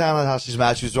watching Tanahashi's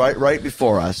match, who's right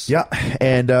before us. Yeah,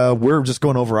 and we're just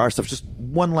going over our stuff. Just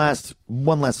one last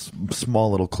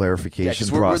small little clarification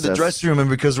process. We're in the dressing room, and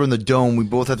because we're in the Dome, we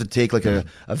both have to take like a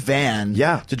van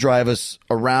to drive us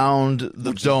around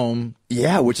the Dome.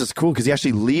 Yeah, which is cool because you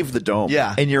actually leave the Dome.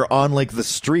 Yeah, and you're on like the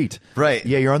street. Right.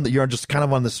 Yeah, you're just kind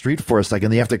of on the street for a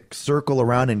second. Then you have to circle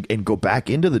around and go back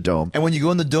into the Dome. And when you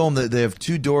go in the Dome, they have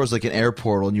 2 doors like an air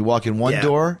portal, and you walk in one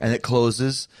door and it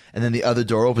closes, and then the other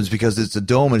door opens because it's a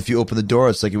dome. And if you open the door,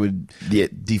 it's like it would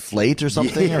deflate or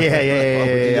something.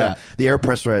 Yeah. The air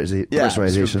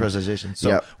pressurization.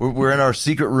 So we're in our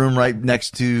secret room right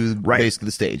next to basically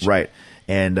the stage. Right.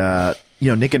 And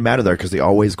Nick and Matt are there because they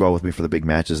always go out with me for the big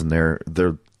matches, and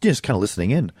they're just kind of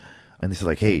listening in. And they said,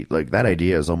 like, hey, like that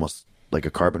idea is almost like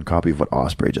a carbon copy of what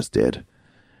Ospreay just did.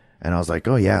 And I was like,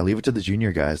 oh yeah, leave it to the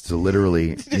junior guys to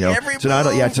literally, to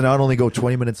not only go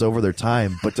 20 minutes over their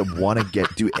time, but to want to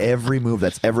do every move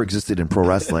that's ever existed in pro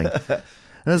wrestling.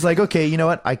 And I was like, okay, you know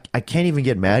what? I can't even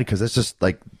get mad because that's just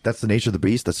like, that's the nature of the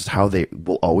beast. That's just how they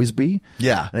will always be.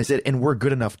 Yeah. And I said, and we're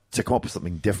good enough to come up with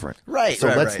something different. Right. So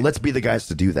let's be the guys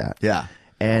to do that. Yeah.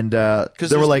 And they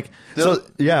were like, the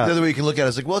other way you can look at it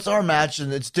is like, well, it's our match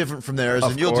and it's different from theirs,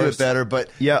 and you'll do it better. But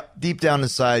deep down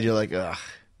inside, you're like, ugh.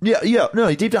 Yeah.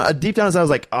 No, deep down inside, I was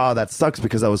like, oh, that sucks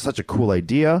because that was such a cool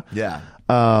idea. Yeah.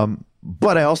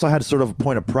 But I also had sort of a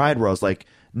point of pride where I was like,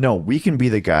 no, we can be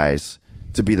the guys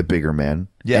to be the bigger men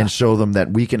and show them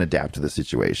that we can adapt to the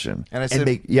situation. And I said,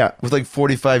 with like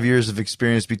 45 years of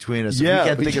experience between us, if we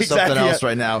can't think of something else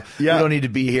right now, we don't need to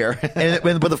be here.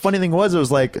 But the funny thing was, it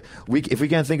was like, if we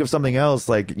can't think of something else,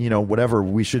 like, whatever,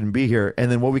 we shouldn't be here.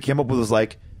 And then what we came up with was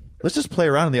like, let's just play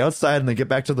around on the outside and then get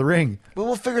back to the ring. But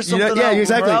we'll figure something out. Yeah,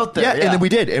 exactly. When we're out there. Yeah, and then we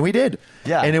did.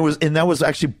 Yeah, and that was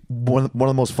actually one of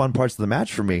the most fun parts of the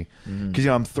match for me because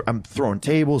I'm throwing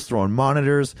tables, throwing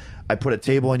monitors. I put a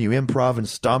table on you improv and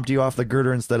stomped you off the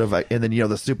girder instead of, and then the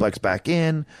suplex back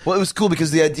in. Well, it was cool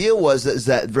because the idea was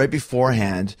that right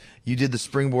beforehand you did the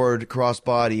springboard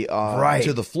crossbody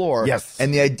to the floor. Yes,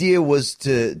 and the idea was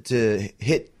to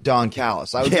hit Don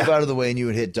Callis. I would move out of the way and you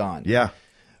would hit Don. Yeah.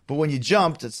 But when you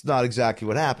jumped, it's not exactly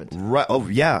what happened. Right. Oh,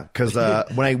 yeah. Because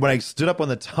when I stood up on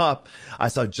the top, I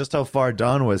saw just how far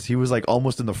Don was. He was like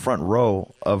almost in the front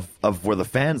row of where the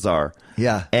fans are.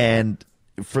 Yeah. And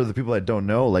for the people that don't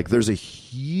know, like there's a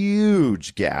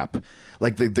huge gap.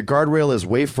 Like the guardrail is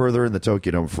way further in the Tokyo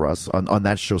Dome for us on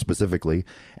that show specifically.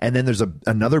 And then there's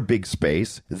another big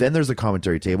space. Then there's a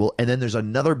commentary table. And then there's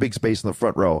another big space in the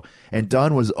front row. And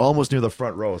Don was almost near the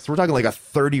front row. So we're talking like a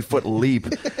 30-foot leap.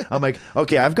 I'm like,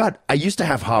 okay, I used to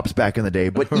have hops back in the day,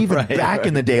 but even back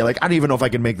in the day, like I don't even know if I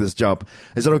can make this jump.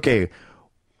 I said, okay,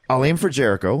 I'll aim for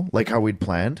Jericho, like how we'd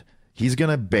planned. He's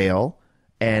going to bail.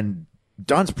 And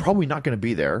Don's probably not going to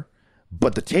be there,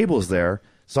 but the table's there.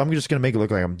 So I'm just going to make it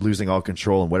look like I'm losing all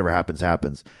control and whatever happens,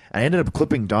 happens. And I ended up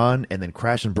clipping Don and then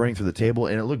crash and burning through the table,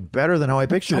 and it looked better than how I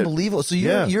pictured it. Unbelievable. So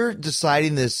you're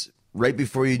deciding this right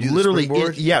before you do the Literally,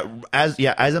 springboard?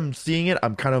 as I'm seeing it,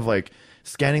 I'm kind of like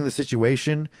scanning the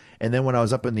situation. And then when I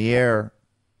was up in the air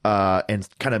and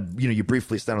kind of, you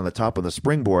briefly stand on the top of the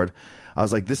springboard, I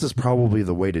was like, this is probably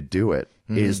the way to do it,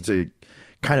 is to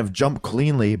kind of jump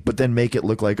cleanly, but then make it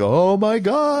look like, oh my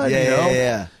God.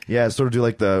 Yeah, sort of do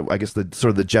like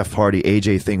the Jeff Hardy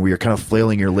AJ thing where you're kind of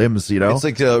flailing your limbs, It's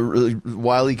like the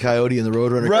Wile E. Coyote in the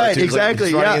Roadrunner. Right, cartoons,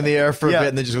 exactly. Like running in the air for a bit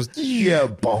and then just goes,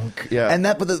 bonk. Yeah.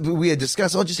 And we had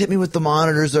discussed, just hit me with the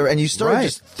monitors, and you started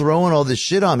just throwing all this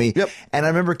shit on me. Yep. And I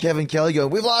remember Kevin Kelly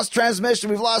going, we've lost transmission.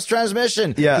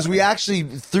 Yeah. Because we actually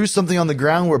threw something on the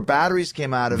ground where batteries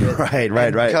came out of it.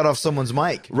 Right. Cut off someone's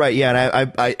mic. Right, yeah.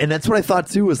 And I and that's what I thought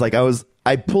too, was like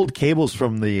I pulled cables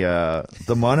from the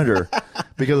monitor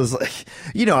because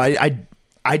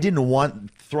I didn't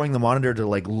want throwing the monitor to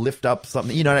like lift up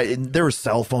something. And there were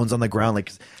cell phones on the ground.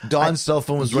 Like Don's cell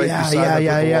phone was right beside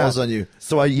the walls on you.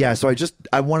 So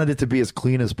I wanted it to be as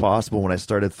clean as possible when I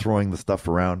started throwing the stuff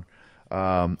around.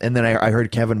 And then I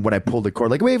heard Kevin when I pulled the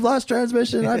cord, like, we've lost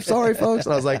transmission. I'm sorry, folks.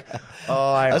 And I was like,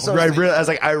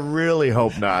 I really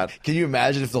hope not. Can you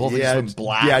imagine if the whole thing just went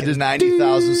black? Yeah, just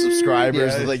 90,000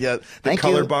 subscribers. The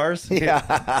color bars. Yeah.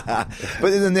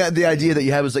 But then the idea that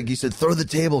you had was like you said, throw the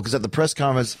table, because at the press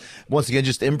conference, once again,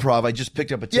 just improv. I just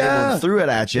picked up a table and threw it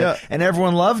at you, and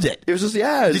everyone loved it. It was just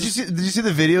Did you see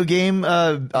the video game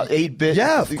 8-bit?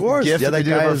 Yeah, of course. GIF that they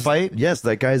did of our fight. Yes,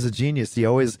 that guy's a genius. He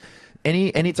always.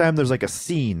 Anytime there's like a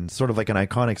scene, sort of like an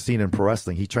iconic scene in pro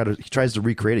wrestling, he tries to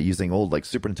recreate it using old like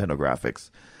Super Nintendo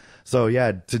graphics. So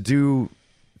yeah, to do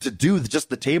just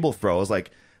the table throw, I was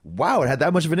like, wow, it had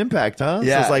that much of an impact, huh?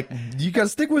 Yeah. So it's like, you got to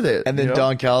stick with it. And then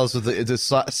Don Callis with the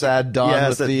sad Don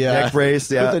with the neck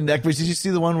brace. Yeah, with the neck brace. Did you see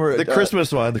the one where the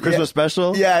Christmas one, the Christmas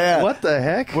special? Yeah. What the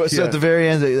heck? Well, so at the very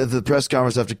end of the press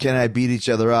conference, after Kenny and I beat each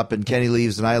other up, and Kenny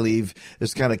leaves and I leave,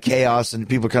 there's kind of chaos and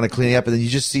people are kind of cleaning up, and then you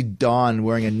just see Don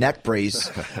wearing a neck brace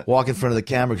walk in front of the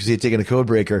camera because he had taken a code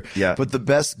breaker. Yeah. But the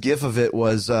best gif of it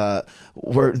was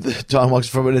where Don walks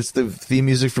from it. It's the theme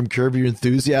music from Curb Your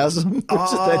Enthusiasm.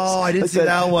 I didn't see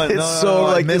that one. It's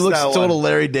it looks total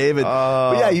Larry David.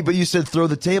 But you said throw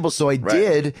the table, so I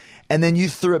did, and then you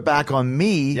threw it back on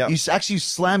me. Yep. You actually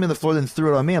slammed me on the floor, then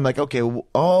threw it on me. I'm like, okay,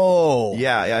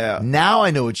 yeah. Now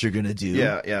I know what you're gonna do.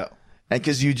 Yeah. And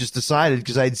because you just decided,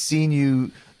 because I'd seen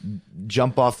you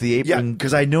jump off the apron. Yeah,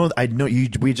 because I know you.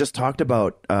 We just talked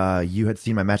about you had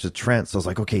seen my match with Trent, so I was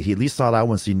like, okay, he at least saw that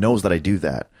one, so he knows that I do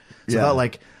that. So I thought,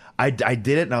 like, I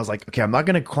did it, and I was like, okay, I'm not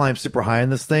gonna climb super high in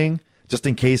this thing, just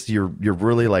in case you're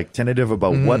really like tentative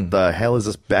about what the hell is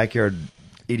this backyard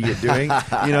idiot doing. You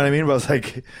know what I mean? But I was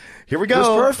like, here we go. It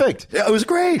was perfect. Yeah, it was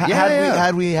great.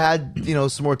 Had we had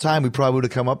some more time, we probably would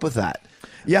have come up with that.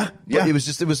 Yeah. But it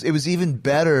was even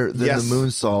better than the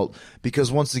moonsault, because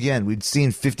once again, we'd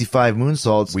seen 55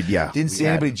 moonsaults. Didn't see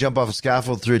anybody jump off a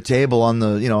scaffold through a table on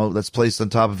the, that's placed on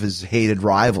top of his hated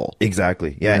rival.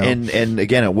 Exactly. Yeah. And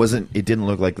again, it didn't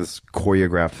look like this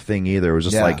choreographed thing either. It was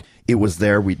just like, it was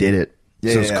there. We did it.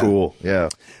 So it's cool. Yeah.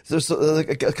 So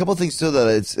like, a couple of things too that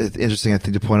it's interesting, I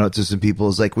think, to point out to some people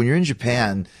is, like, when you're in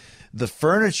Japan, the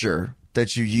furniture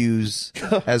that you use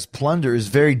as plunder is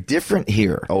very different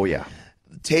here. Oh yeah.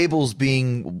 Tables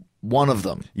being one of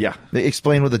them. Yeah.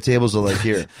 Explain what the tables are like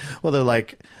here. Well, they're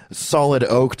like solid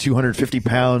oak, 250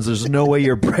 pounds. There's no way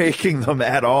you're breaking them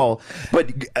at all.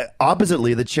 But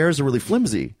oppositely, the chairs are really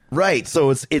flimsy. Right. So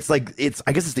I guess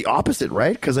it's the opposite,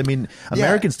 right? Because I mean,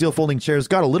 American steel folding chairs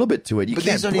got a little bit to it. You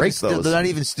can't break those. They're not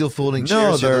even steel folding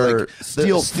no, chairs. They're like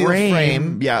steel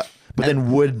frame. Yeah. But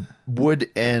then wood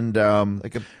and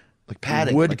like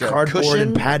padding, wood, like cardboard,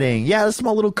 and padding. Yeah, a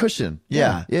small little cushion.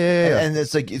 Yeah. And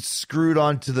it's like it's screwed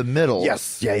onto the middle.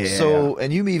 Yes. Yeah. So,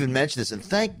 and you even mentioned this, and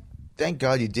thank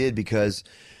God you did, because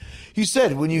you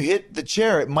said when you hit the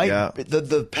chair, it might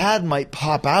the pad might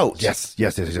pop out. Yes.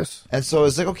 And so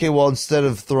it's like, okay, well, instead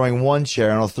of throwing one chair,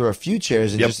 and I'll throw a few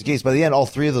chairs, just in case. By the end, all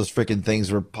three of those freaking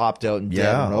things were popped out and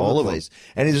dead and all over the place.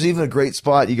 And there's even a great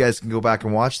spot. You guys can go back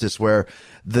and watch this where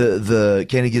the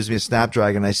Kenny gives me a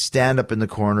Snapdragon. I stand up in the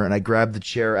corner and I grab the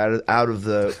chair out of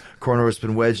the corner where it's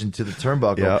been wedged into the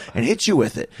turnbuckle and hit you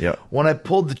with it. Yep. When I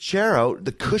pulled the chair out,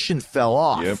 the cushion fell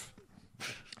off. Yep.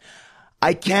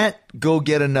 I can't go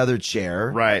get another chair.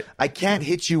 Right. I can't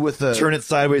hit you with a... Turn it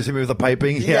sideways and move the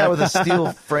piping. Yeah, with a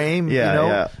steel frame, you know?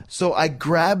 Yeah. So I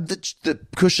grabbed the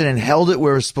cushion and held it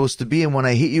where it was supposed to be, and when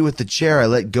I hit you with the chair, I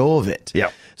let go of it.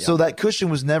 Yeah. So that cushion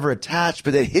was never attached,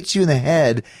 but it hits you in the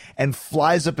head and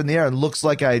flies up in the air and looks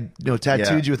like I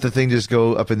tattooed you with the thing just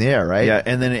go up in the air, right? Yeah,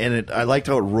 and I liked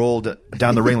how it rolled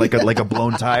down the ring like a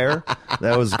blown tire.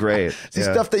 That was great. See,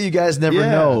 stuff that you guys never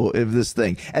know of this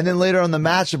thing. And then later on the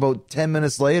match, about 10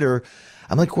 minutes later,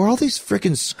 I'm like, where are all these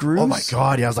freaking screws? Oh my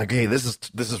God. Yeah. I was like, hey, this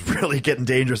is really getting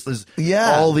dangerous. There's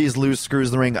Yeah. all these loose screws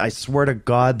in the ring. I swear to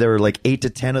God, there were like 8 to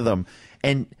 10 of them.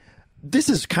 And this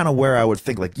is kind of where I would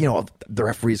think, like, the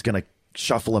referee's going to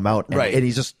shuffle him out. Right. And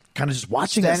he's just kind of just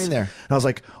watching Standing this. there. And I was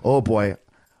like, oh boy.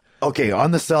 Okay,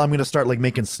 on the cell, I'm going to start like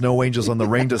making snow angels on the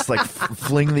ring, just like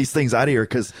fling these things out of here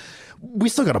because we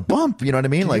still got a bump. You know what I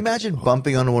mean? Can you imagine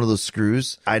bumping onto one of those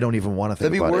screws? I don't even want to think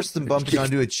That'd be about worse it. than bumping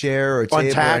onto a chair or a On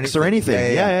table tacks or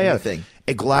anything. Yeah. anything.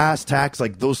 A glass tacks,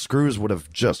 like those screws would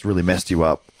have just really messed you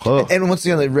up. And once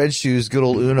again, like Red Shoes, good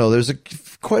old Uno, there's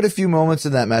quite a few moments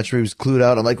in that match where he was clued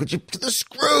out. I'm like, would you put the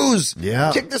screws?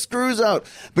 Yeah. Kick the screws out.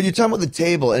 But you're talking about the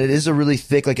table, and it is a really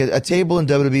thick, like a table in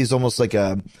WWE is almost like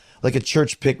a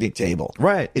church picnic table.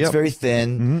 Right. It's Yep. very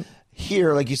thin.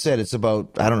 Here, like you said, it's about,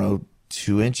 I don't know,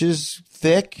 2 inches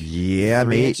thick. Yeah,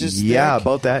 3 mate. inches Yeah, thick.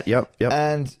 about that. Yep.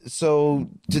 And so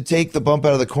to take the bump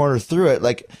out of the corner through it,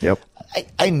 like, Yep.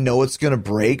 I know it's going to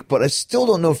break, but I still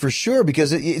don't know for sure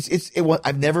because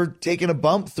I've never taken a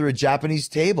bump through a Japanese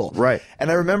table. Right.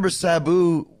 And I remember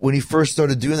Sabu, when he first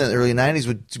started doing that in the early 90s,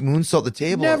 would moonsault the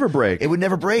table. Never break. It would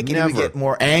never break. And he would Never. get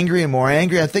more angry and more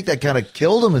angry. I think that kind of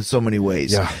killed him in so many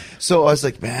ways. Yeah. So I was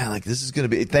like, man, like this is going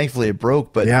to be, thankfully it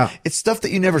broke, but Yeah. it's stuff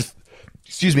that you never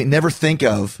think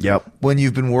of Yep. when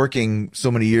you've been working so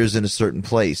many years in a certain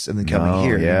place and then coming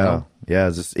here. Yeah. You know?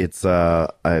 Yeah. It's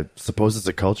I suppose it's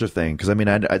a culture thing. Cause I mean,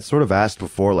 I'd sort of asked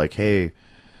before, like, hey,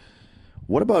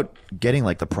 what about getting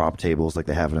like the prop tables like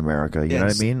they have in America? You know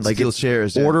what I mean? Like steel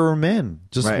chairs. Yeah. order them in,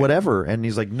 just Right. whatever. And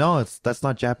he's like, no, that's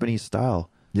not Japanese style.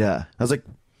 Yeah. I was like,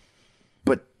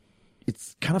 but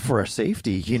it's kind of for our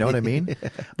safety, you know what I mean?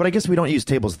 But I guess we don't use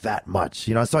tables that much,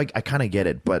 so I kind of get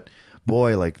it. But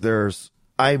boy, like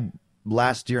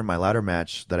last year in my ladder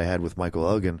match that I had with Michael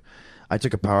Elgin, I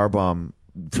took a power bomb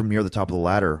from near the top of the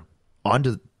ladder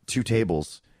onto 2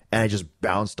 tables, and I just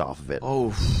bounced off of it.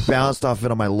 Oh. Bounced off of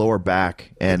it on my lower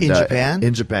back. And In Japan?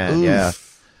 In Japan, Oof. yeah.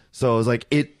 So it was like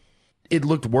it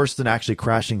looked worse than actually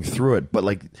crashing through it, but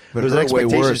like But there's it an hurt way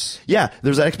expectation. worse. Yeah,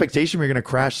 there's that expectation where you're going to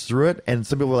crash through it, and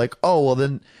some people were like, "Oh, well,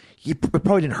 then it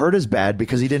probably didn't hurt as bad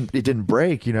because it didn't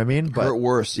break." You know what I mean? But Hurt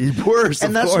worse. worse, And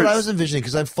of that's what course. I was envisioning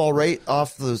because I'd fall right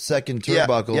off the second Yeah,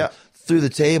 turnbuckle yeah. through the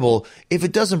table. If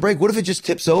it doesn't break, what if it just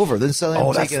tips over? Then suddenly Oh,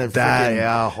 I'm that's taking a that, freaking,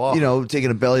 yeah. Oh.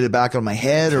 taking a belly to back on my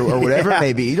head or whatever it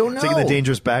may be. You don't know. Taking the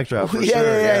dangerous backdrop. For yeah,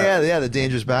 sure. yeah, the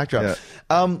dangerous backdrop. Yeah.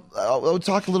 I'll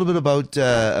talk a little bit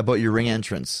about your ring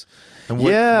entrance. And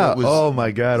what was- Oh my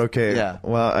God. Okay. Yeah.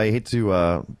 Well, I hate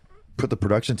to put the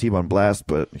production team on blast,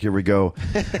 but here we go.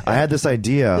 I had this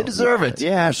idea. They deserve it.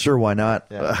 Yeah, sure. Why not?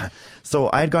 So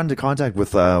I had gotten into contact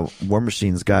with War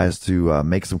Machine's guys to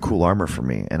make some cool armor for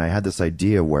me, and I had this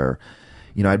idea where,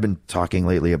 I'd been talking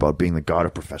lately about being the god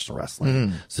of professional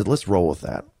wrestling. So let's roll with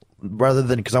that, rather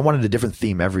than because I wanted a different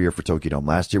theme every year for Tokyo Dome.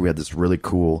 Last year we had this really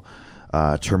cool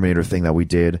Terminator thing that we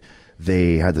did.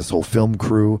 They had this whole film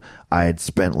crew. I had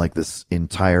spent like this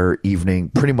entire evening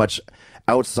pretty much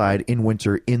outside in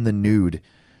winter in the nude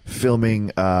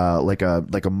filming like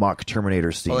a mock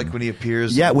Terminator scene. Oh, like when he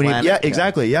appears. Yeah, on the when planet? he, yeah,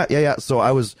 exactly. Yeah. So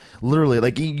I was literally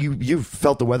like, you've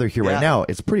felt the weather here Yeah. right now.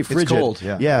 It's pretty frigid. cold,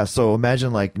 yeah. So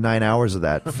imagine like 9 hours of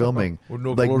that filming, With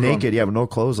no like clothes naked. on. Yeah, with no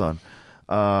clothes on.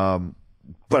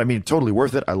 But I mean, totally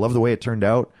worth it. I love the way it turned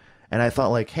out. And I thought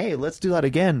like, hey, let's do that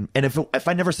again. And if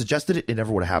I never suggested it, it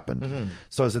never would have happened. Mm-hmm.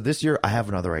 So I said, this year I have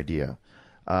another idea.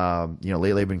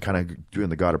 Lately I've been kind of doing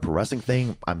the God of Pro Wrestling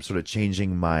thing. I'm sort of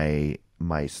changing my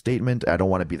statement. I don't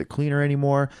want to be the cleaner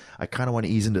anymore. I kind of want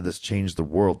to ease into this change the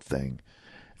world thing.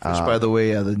 Which, by the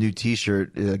way, the new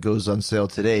T-shirt goes on sale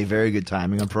today. Very good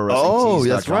timing on ProWrestlingTees.com. Oh,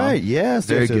 that's right. Yes,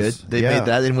 very yes, good. They made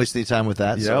that. They didn't waste any time with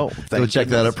that. So go check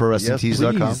that out.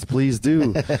 ProWrestlingTees.com. Yes, please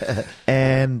do.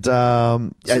 And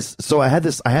so I had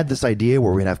this idea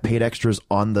where we'd have paid extras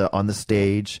on the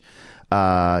stage,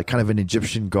 kind of an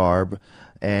Egyptian garb,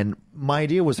 and my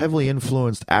idea was heavily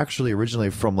influenced, actually,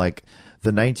 originally from like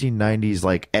the 1990s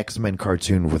like X-Men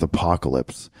cartoon with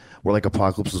Apocalypse, where like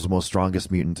Apocalypse was the most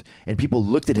strongest mutant, and people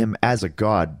looked at him as a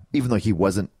god, even though he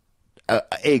wasn't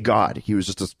a god. He was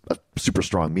just a super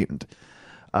strong mutant.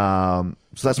 So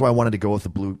that's why I wanted to go with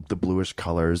the bluish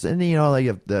colors, and like you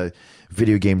have the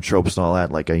video game tropes and all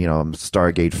that. Like I'm a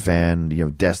Stargate fan,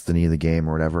 Destiny, the game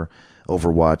or whatever,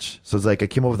 Overwatch. So it's like I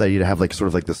came up with the idea to have like sort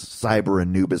of like this cyber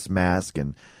Anubis mask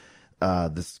and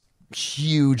this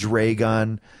huge ray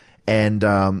gun. And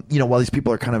while these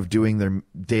people are kind of doing their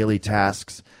daily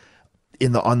tasks,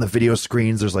 on the video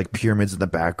screens, there's like pyramids in the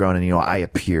background, and I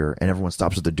appear, and everyone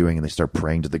stops what they're doing, and they start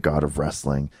praying to the god of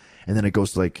wrestling. And then it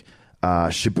goes to like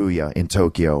Shibuya in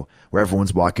Tokyo, where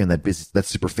everyone's walking that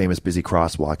super famous busy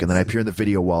crosswalk, and then I appear in the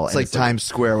video wall. It's like Times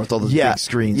Square with all those big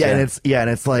screens. Yeah, and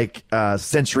it's like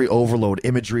sensory overload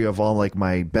imagery of all like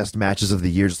my best matches of the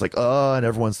year, just like and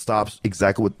everyone stops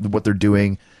exactly what they're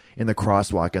doing in the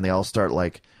crosswalk, and they all start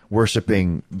like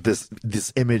worshiping this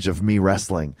image of me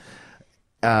wrestling.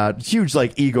 Huge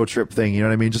like ego trip thing, you know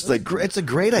what I mean? Just like it's a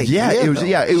great idea. It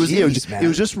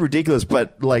was just ridiculous,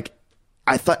 but like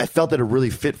I felt that it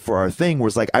really fit for our thing.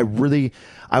 Was like I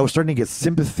was starting to get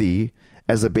sympathy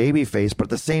as a baby face, but at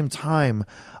the same time,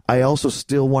 I also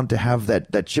still want to have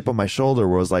that chip on my shoulder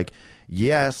where I was like,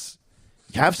 yes,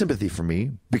 have sympathy for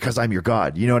me because I'm your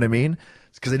god. You know what I mean?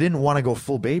 Because I didn't want to go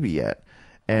full baby yet.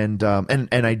 And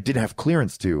I didn't have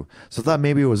clearance to, so I thought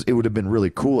maybe it would have been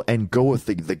really cool and go with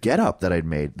the get up that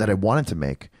I wanted to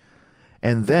make.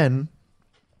 And then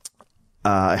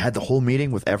I had the whole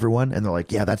meeting with everyone, and they're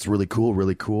like, "Yeah, that's really cool,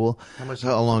 really cool."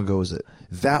 How long ago was it?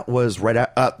 That was right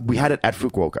at we had it at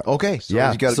Fukuoka. Okay, so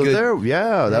yeah, you got so good,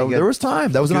 there was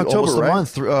time. That was in October, almost a right?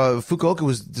 month. Fukuoka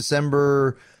was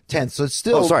December 10th, so it's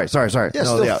still. Oh, sorry.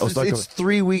 Yeah, it's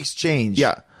 3 weeks change.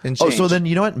 Yeah. And change. Oh, so then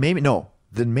you know what?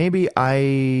 Maybe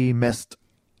I messed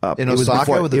up. In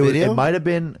Osaka with the video? It might have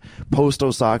been post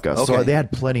Osaka. Okay. So they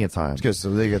had plenty of time. Good,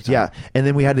 so they got time. Yeah. And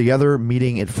then we had the other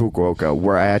meeting at Fukuoka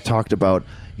where I talked about,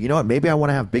 you know what, maybe I want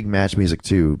to have big match music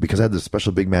too, because I had this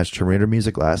special big match Terminator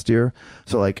music last year.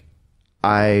 So like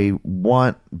I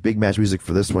want big match music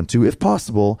for this one too, if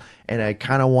possible. And I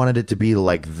kind of wanted it to be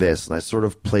like this. And I sort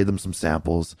of played them some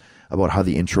samples about how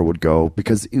the intro would go,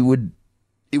 because it would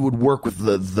work with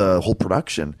the whole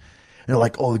production. And they're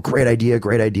like, "Oh, great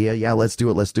idea. Yeah, let's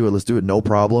do it. No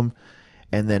problem."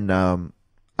 And then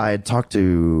I had talked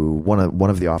to one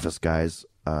of the office guys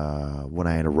when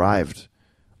I had arrived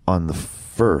on the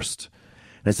 1st,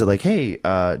 and I said like, "Hey,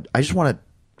 I just want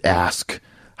to ask,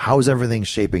 how's everything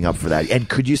shaping up for that? And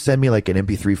could you send me like an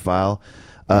MP3 file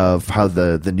of how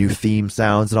the new theme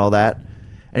sounds and all that?"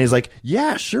 And he's like,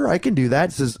 "Yeah, sure, I can do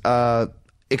that." He says,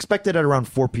 "Expect it at around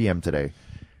 4 p.m. today."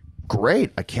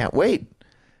 Great, I can't wait.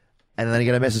 And then I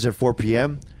get a message at 4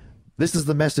 p.m. "This is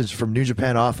the message from New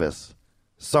Japan office.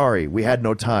 Sorry, we had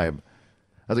no time."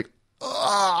 I was like,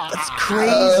 That's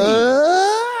crazy.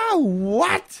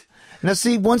 What? Now,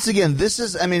 see, once again, this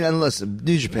is, and listen,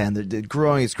 New Japan, they're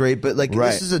growing, it's great, but like,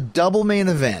 Right. This is a double main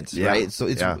event, Yeah. right? So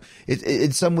it's, Yeah.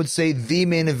 some would say the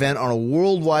main event on a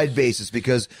worldwide basis,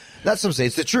 because that's some say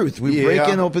it's the truth. We break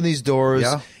and open these doors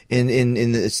in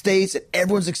the States, and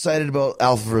everyone's excited about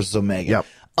Alpha versus Omega. Yep.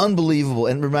 Unbelievable.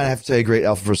 And I have to tell you a great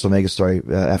Alpha versus Omega story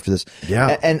after this.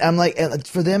 Yeah. And I'm like, and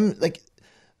for them, like,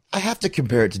 I have to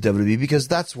compare it to WWE because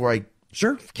that's where I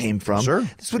came from. Sure.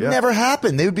 This would never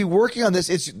happen. They would be working on this.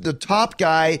 It's the top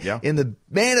guy in the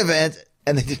main event,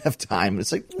 and they didn't have time.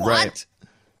 It's like, what? Right.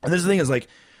 And there's the thing is like,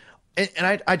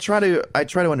 and I try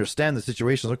to understand the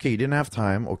situations. Okay, you didn't have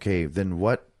time. Okay, then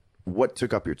what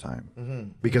took up your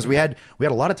time? Because we had a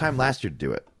lot of time last year to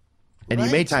do it. And you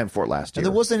made time for it last year. And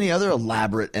there wasn't any other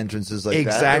elaborate entrances like that.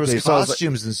 Exactly. There was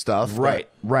costumes and stuff. Right.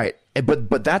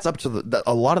 But that's up to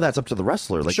a lot of that's up to the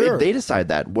wrestler. Like they decide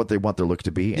what they want their look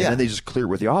to be, and then they just clear it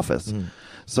with the office.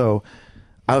 So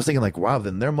I was thinking like, wow,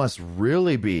 then there must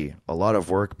really be a lot of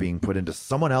work being put into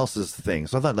someone else's thing.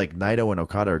 So I thought like Naito and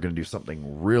Okada are going to do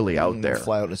something really out there.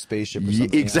 Fly out in a spaceship or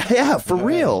something. Exactly. Yeah, for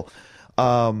real.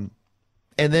 And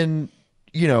then,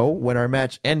 when our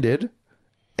match ended,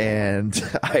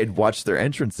 and I had watched their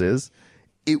entrances,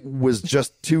 it was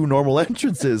just 2 normal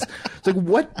entrances. It's like,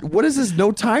 what does this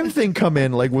no time thing come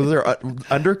in? Like, were there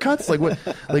undercuts? Like what?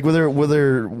 Like were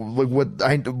there like what?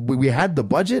 We had the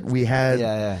budget. We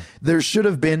had. There should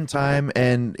have been time,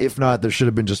 and if not, there should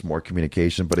have been just more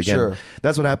communication. But again,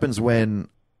 that's what happens when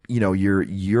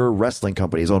your wrestling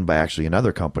company is owned by actually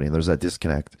another company. And there's that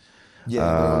disconnect.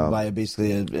 Yeah, by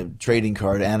basically a trading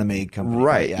card anime company.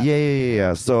 Right.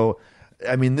 Yeah. So,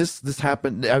 I mean, this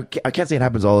happened. I can't say it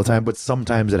happens all the time, but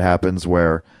sometimes it happens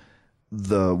where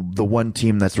the one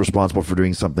team that's responsible for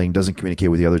doing something doesn't communicate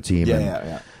with the other team.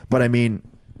 Yeah. But I mean,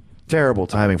 terrible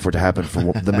timing for it to happen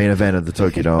for the main event of the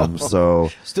Tokyo Dome. So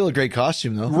still a great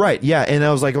costume, though. Right. Yeah. And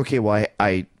I was like, okay, well,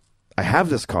 I have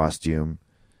this costume,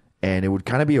 and it would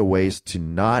kind of be a waste to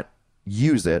not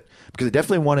use it, because I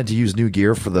definitely wanted to use new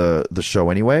gear for the show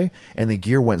anyway, and the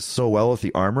gear went so well with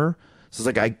the armor. So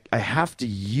it's like I have to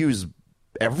use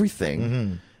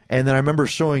everything. And then I remember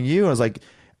showing you, I was like,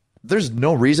 there's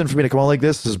no reason for me to come on like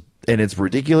this, and it's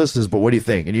ridiculous, but what do you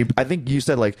think? And I think you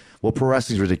said, like, well, pro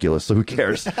wrestling's ridiculous, so who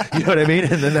cares? You know what I mean?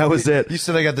 And then that was it. You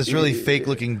said I got this really fake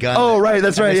looking gun. Oh, right,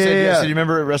 that's right. Yeah. So you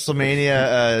remember at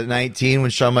WrestleMania 19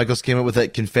 when Shawn Michaels came up with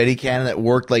that confetti cannon that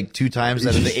worked like 2 times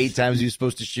out of the 8 times you were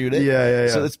supposed to shoot it? Yeah.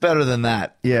 So it's better than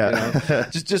that. Yeah.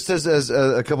 Just as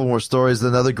a couple more stories,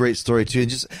 another great story too.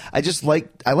 And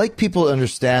I like people to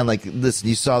understand, like, listen,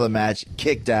 you saw the match,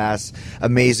 kicked ass,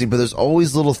 amazing, but there's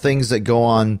always little things that go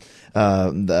on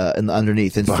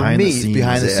underneath, and behind for me, the scenes,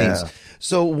 behind the scenes.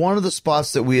 So one of the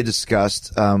spots that we had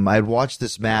discussed, I had watched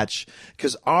this match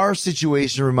because our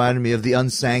situation reminded me of the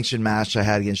unsanctioned match I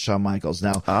had against Shawn Michaels.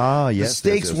 Now, the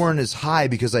stakes weren't as high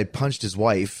because I punched his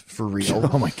wife for real.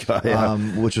 Oh my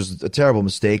God! Which was a terrible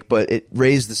mistake, but it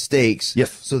raised the stakes.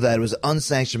 Yes. So that it was an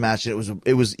unsanctioned match, and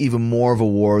it was even more of a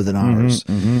war than ours.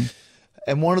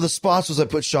 And one of the spots was I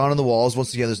put Shawn on the walls.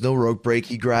 Once again, there's no rope break.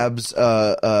 He grabs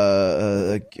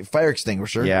a fire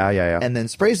extinguisher. Yeah. And then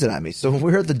sprays it at me. So when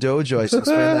we were at the dojo, I explained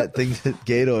that thing to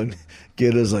Gato, and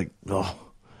Gato's like, "Oh,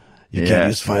 you can't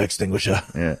use fire extinguisher."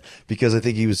 Yeah. Because I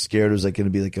think he was scared it was like going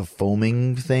to be like a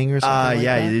foaming thing or something like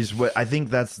that. I think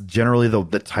that's generally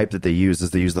the type that they use,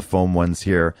 is they use the foam ones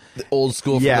here. The old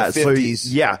school from the 50s.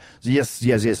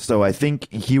 Yes. So I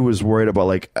think he was worried about,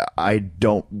 like, I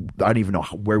don't even know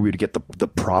where we would get the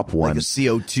prop one. Like a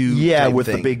CO2 type with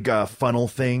thing. the big funnel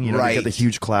thing, Right. to get the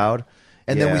huge cloud.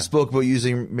 And then we spoke about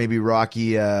using maybe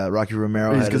Rocky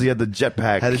Romero. Because he had the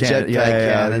jetpack. Had a jetpack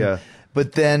cannon. Yeah.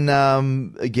 But then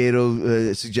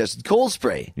Gato suggested cold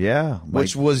spray. Yeah.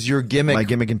 Which was your gimmick. My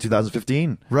gimmick in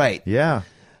 2015. Right. Yeah.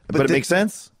 But it makes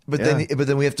sense. But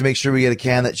then we have to make sure we get a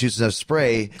can that shoots enough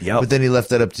spray. Yep. But then he left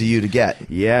that up to you to get.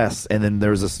 Yes. And then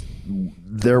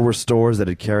there were stores that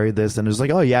had carried this, and it was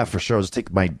like, oh yeah, for sure. I'll just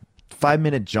take my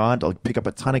 5-minute jaunt. I'll pick up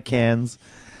a ton of cans.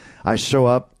 I show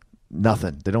up,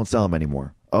 nothing. They don't sell them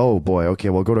anymore. Oh boy. Okay.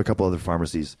 Well, go to a couple other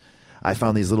pharmacies. I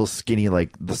found these little skinny, like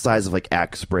the size of like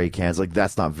Axe spray cans. Like,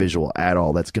 that's not visual at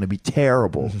all. That's going to be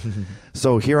terrible.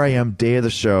 So here I am, day of the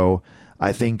show.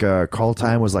 I think call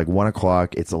time was like 1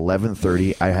 o'clock. It's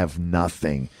 11:30. I have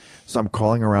nothing. So I'm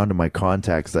calling around to my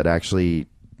contacts that actually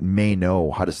may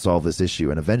know how to solve this issue.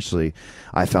 And eventually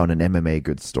I found an MMA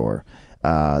goods store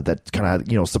that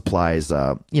kind of, supplies,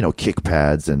 kick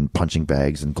pads and punching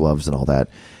bags and gloves and all that.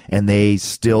 And they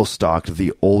still stocked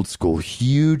the old school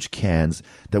huge cans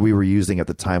that we were using at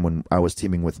the time when I was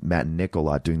teaming with Matt and Nick a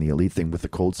lot, doing the Elite thing with the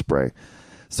cold spray.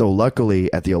 So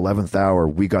luckily at the 11th hour,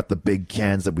 we got the big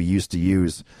cans that we used to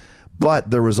use,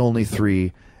 but there was only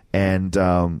 3. And,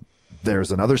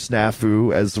 there's another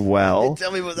snafu as well.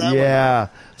 Tell me about that one. Yeah.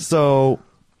 So,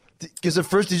 because at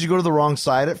first, did you go to the wrong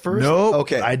side at first? Nope.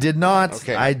 Okay. I did not.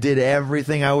 Okay. I did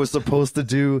everything I was supposed to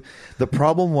do. The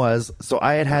problem was, so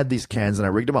I had these cans and I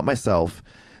rigged them up myself.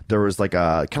 There was like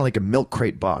a kind of like a milk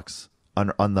crate box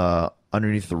on the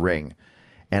underneath the ring,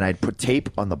 and I'd put tape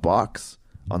on the box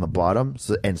on the bottom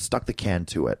and stuck the can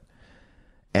to it.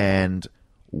 And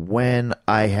when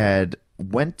I had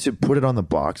went to put it on the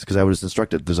box, because I was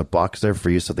instructed, there's a box there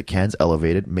for you so the can's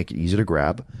elevated, make it easy to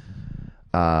grab.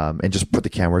 And just put the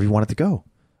can wherever you want it to go.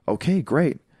 Okay,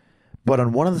 great. But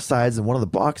on one of the sides and one of the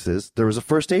boxes, there was a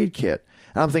first aid kit.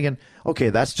 And I'm thinking, okay,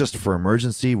 that's just for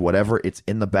emergency, whatever. It's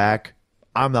in the back.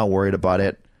 I'm not worried about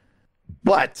it.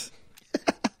 But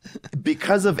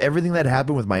because of everything that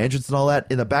happened with my entrance and all that,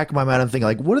 in the back of my mind, I'm thinking,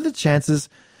 like, what are the chances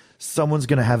someone's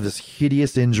going to have this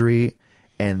hideous injury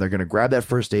and they're going to grab that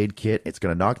first aid kit? It's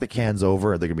going to knock the cans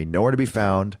over. They're going to be nowhere to be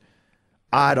found.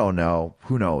 I don't know.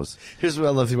 Who knows? Here's what I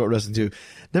love about wrestling too.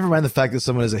 Never mind the fact that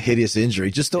someone has a hideous injury.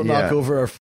 Just don't knock over our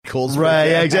cold spray. Right.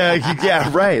 Yeah, exactly.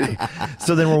 Yeah. Right.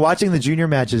 So then we're watching the junior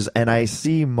matches, and I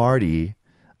see Marty.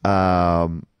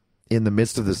 in the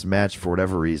midst of this match, for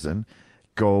whatever reason,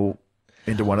 go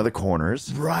into one of the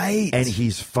corners. Right. And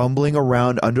he's fumbling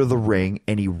around under the ring,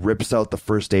 and he rips out the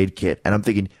first aid kit. And I'm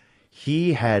thinking,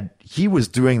 he was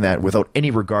doing that without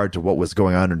any regard to what was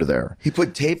going on under there. He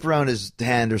put tape around his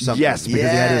hand or something. Yes, because he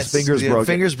had his fingers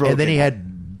broken. And then he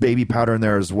had baby powder in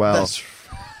there as well. That's...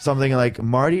 Something like,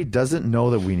 Marty doesn't know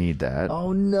that we need that.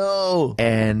 Oh, no.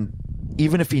 And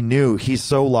even if he knew, he's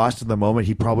so lost in the moment,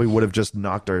 he probably would have just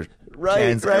knocked our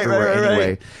cans everywhere anyway.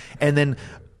 Right. And then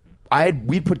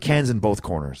we'd put cans in both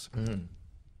corners.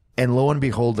 And lo and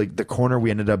behold, like, the corner we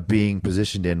ended up being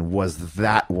positioned in was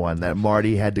that one that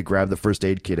Marty had to grab the first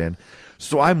aid kit in.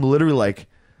 So I'm literally like,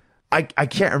 I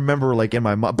can't remember, like, in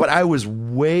my mind, but I was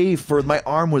my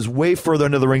arm was way further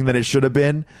into the ring than it should have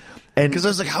been. And because I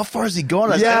was like, how far is he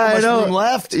going? I know. Room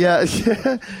left. Yeah.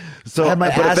 So I had my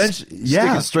ass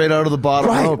sticking straight out of the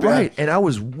bottom rope. Right. And I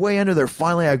was way under there.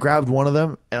 Finally, I grabbed one of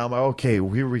them, and I'm like, okay,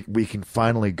 we can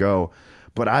finally go.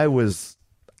 But I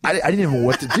didn't even know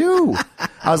what to do.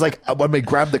 I was like, I'm going to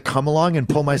grab the come along and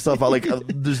pull myself out. Like,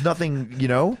 there's nothing,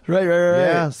 Right.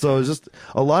 Yeah. So it was just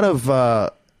a lot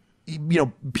of,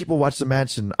 people watched the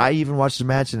match, and I even watched the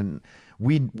match, and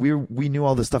we knew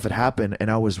all this stuff had happened, and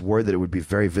I was worried that it would be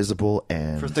very visible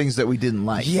and for things that we didn't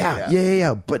like.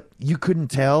 Yeah. But you couldn't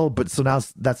tell. But so now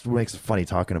that's what makes it funny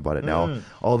talking about it now.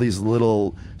 All these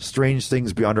little strange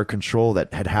things beyond our control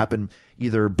that had happened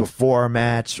either before a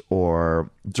match or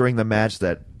during the match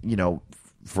that,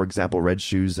 for example, Red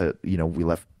Shoes, we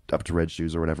left up to Red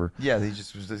Shoes or whatever. Yeah, he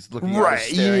just was just looking right, at us,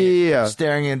 staring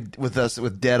staring in with us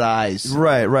with dead eyes.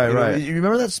 Right. You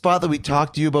remember that spot that we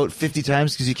talked to you about 50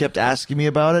 times because you kept asking me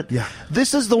about it? Yeah.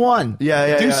 This is the one.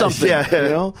 Do something.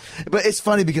 Yeah. But it's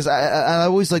funny because I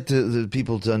always like the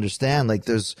people to understand, like,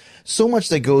 there's so much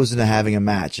that goes into having a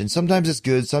match, and sometimes it's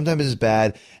good, sometimes it's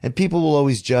bad, and people will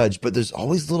always judge, but there's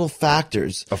always little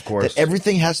factors. Of course. That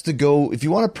everything has to go. If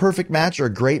you want a perfect match or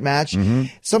a great match,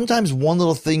 sometimes one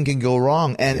little thing can go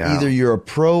wrong, and either you're a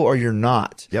pro or you're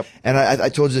not. Yep. And I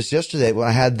told you this yesterday when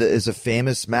I had as a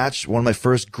famous match, one of my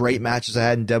first great matches I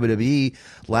had in WWE,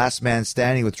 Last Man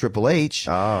Standing with Triple H.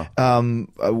 We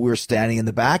were standing in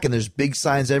the back, and there's big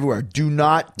signs everywhere. Do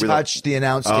not touch the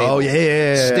announce table. Oh,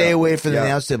 yeah. Stay away from the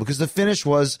announce table, because the finish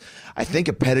was, I think,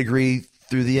 a pedigree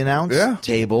through the announce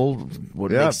table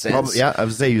would make sense. Probably, I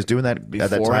was say he was doing that at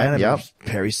that time. Yeah,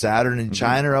 Perry Saturn and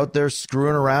China are out there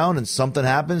screwing around, and something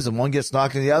happens, and one gets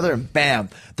knocked in the other, and bam,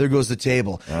 there goes the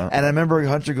table. And I remember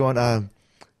Hunter going,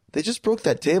 they just broke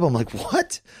that table. I'm like,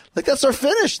 what? Like, that's our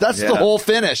finish. That's the whole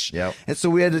finish. Yep. And so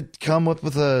we had to come up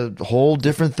with a whole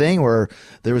different thing where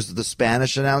there was the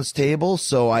Spanish announce table.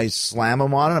 So I slam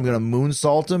him on it. I'm going to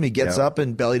moonsault him. He gets up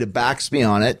and belly to backs me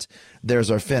on it. There's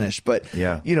our finish. But,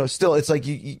 still, it's like,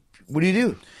 what do you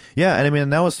do? Yeah, and I mean,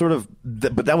 that was sort of,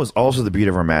 but that was also the beauty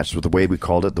of our match, with the way we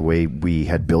called it, the way we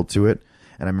had built to it.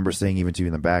 And I remember saying even to you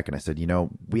in the back, and I said,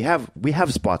 we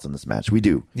have spots in this match. We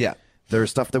do. Yeah. There's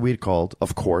stuff that we had called,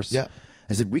 of course. Yeah.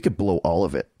 I said, we could blow all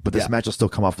of it, but this match will still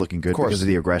come off looking good because of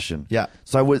the aggression. Yeah.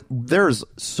 So there's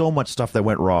so much stuff that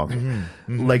went wrong,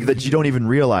 like, that you don't even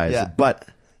realize. Yeah. But.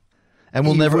 And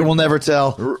we'll never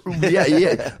tell.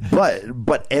 Yeah.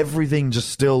 But everything just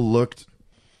still looked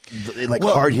like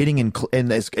hard hitting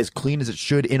and as clean as it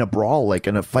should in a brawl, like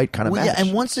in a fight kind of match. Yeah,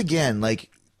 and once again, like,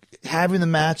 having the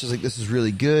match, I was like, this is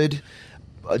really good.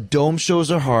 Dome shows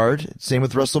are hard. Same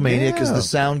with WrestleMania, because the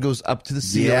sound goes up to the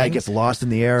ceiling. Yeah, it gets lost in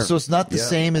the air. So it's not the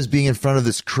same as being in front of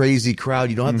this crazy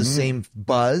crowd. You don't have the same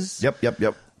buzz.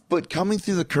 Yep. But coming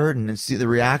through the curtain and see the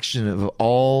reaction of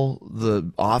all the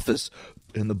office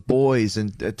and the boys,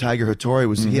 and Tiger Hattori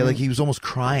was he was almost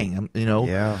crying,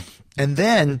 Yeah. And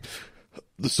then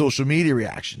the social media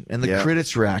reaction and the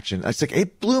critics' reaction. It's like,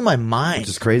 it blew my mind. Which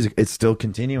is crazy. It's still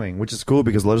continuing, which is cool,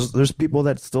 because there's people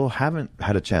that still haven't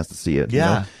had a chance to see it.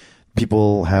 Yeah.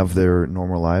 People have their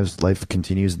normal lives. Life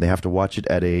continues, and they have to watch it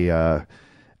at a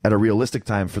realistic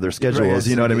time for their schedules. Right,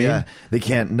 you know what I mean? yeah. They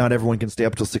can't. Not everyone can stay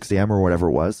up till 6 a.m. or whatever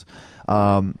it was.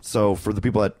 So for the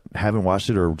people that haven't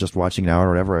watched it or just watching now or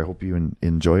whatever, I hope you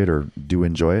enjoy it or do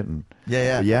enjoy it. And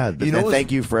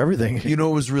thank you for everything. You know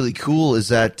what was really cool is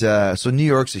that so New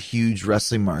York's a huge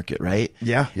wrestling market, right?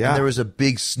 Yeah. And there was a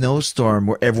big snowstorm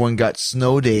where everyone got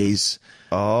snow days.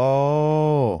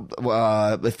 Oh,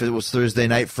 if it was Thursday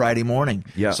night, Friday morning.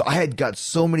 Yeah. So I had got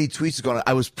so many tweets going.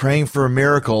 I was praying for a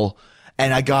miracle,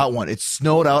 and I got one. It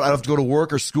snowed out. I don't have to go to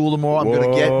work or school tomorrow. I'm going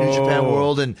to get New Japan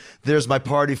World, and there's my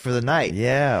party for the night.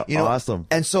 Yeah, awesome.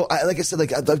 And so, like I said,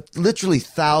 literally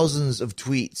thousands of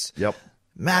tweets. Yep.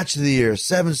 Match of the year,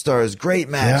 7 stars, great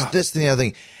match, this and the other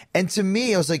thing. And to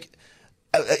me, I was like,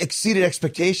 exceeded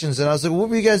expectations. And I was like, what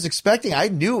were you guys expecting? I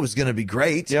knew it was going to be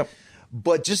great. Yep.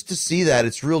 But just to see that,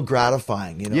 it's real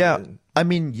gratifying, you know? Yeah. I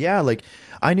mean, yeah, like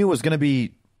I knew it was going to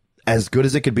be as good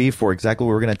as it could be for exactly what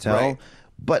we were going to tell. Right.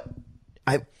 But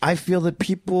I feel that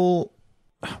people,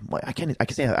 I can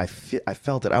say I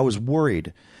felt that I was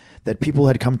worried that people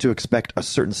had come to expect a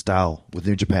certain style with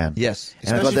New Japan. Yes. And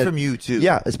I thought Especially that- from you, too.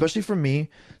 Yeah, especially from me.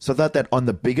 So I thought that on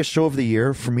the biggest show of the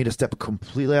year, for me to step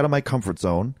completely out of my comfort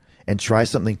zone and try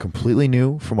something completely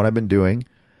new from what I've been doing,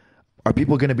 are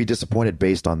people going to be disappointed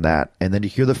based on that? And then to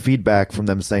hear the feedback from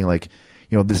them saying like,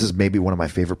 you know, this is maybe one of my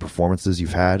favorite performances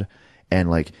you've had, and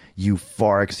like you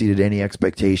far exceeded any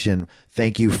expectation.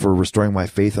 Thank you for restoring my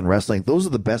faith in wrestling. Those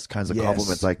are the best kinds of Yes.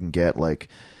 compliments I can get. Like,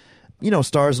 you know,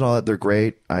 stars and all that, they're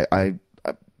great.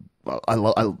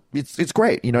 It's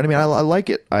great. You know what I mean? I like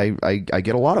it. I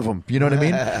get a lot of them. You know what I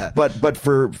mean? But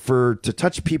for to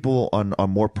touch people on a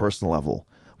more personal level,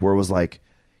 where it was like,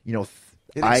 you know,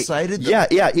 It excited them?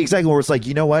 Yeah, exactly. Where it's like,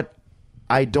 you know what?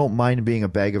 I don't mind being a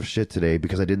bag of shit today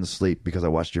because I didn't sleep because I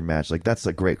watched your match. Like that's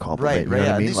a great compliment. Right, You know what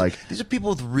yeah. I mean? These are people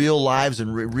with real lives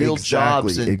and real Exactly,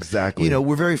 jobs. And, exactly. You know,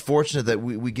 we're very fortunate that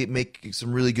we make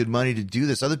some really good money to do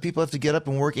this. Other people have to get up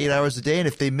and work 8 hours a day, and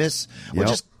if they miss, well, Yep.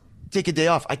 just take a day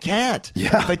off. I can't.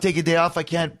 Yeah. If I take a day off, I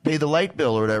can't pay the light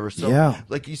bill or whatever. So, Yeah.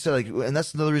 like you said, and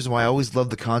that's another reason why I always love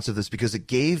the concept of this, because it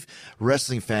gave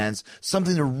wrestling fans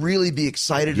something to really be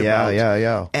excited about.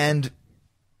 Yeah. And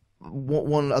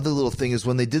one other little thing is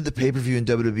when they did the pay-per-view in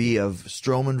WWE of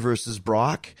Strowman versus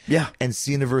Brock, Yeah. and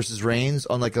Cena versus Reigns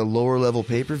on like a lower level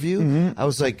pay-per-view, I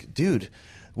was like, dude,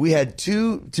 we had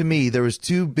there was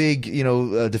two big,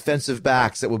 defensive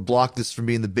backs that would block this from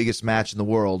being the biggest match in the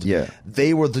world. Yeah.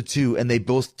 They were the two, and they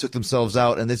both took themselves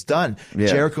out, and it's done. Yeah.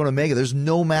 Jericho and Omega, there's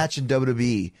no match in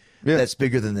WWE that's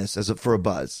bigger than this for a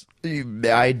buzz.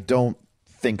 I don't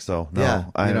think so. No. Yeah,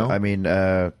 I mean,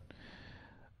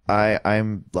 I'm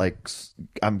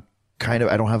kind of,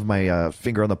 I don't have my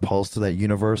finger on the pulse to that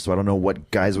universe, so I don't know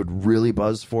what guys would really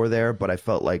buzz for there, but I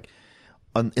felt like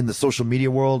in the social media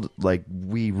world, like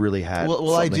we really had.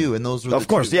 Well, I something. do, and those were of the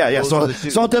course, two. yeah. Those So, were the two.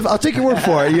 so I'll take your word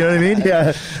for it. You know what I mean?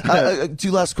 Yeah.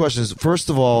 Two last questions. First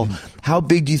of all, how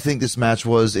big do you think this match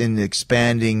was in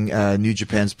expanding New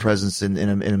Japan's presence in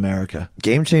America?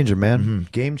 Game changer, man.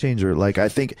 Game changer. Like I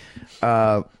think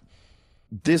it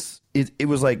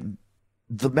was like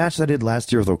the match that I did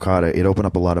last year with Okada. It opened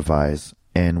up a lot of eyes,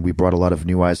 and we brought a lot of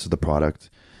new eyes to the product.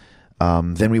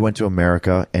 Then we went to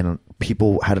America, and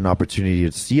people had an opportunity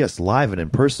to see us live and in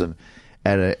person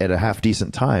at a half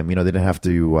decent time. You know, they didn't have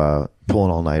to pull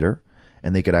an all nighter,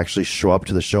 and they could actually show up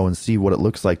to the show and see what it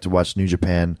looks like to watch New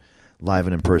Japan live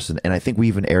and in person. And I think we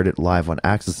even aired it live on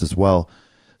Access as well.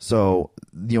 So,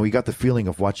 you know, we got the feeling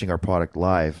of watching our product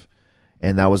live,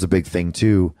 and that was a big thing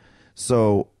too.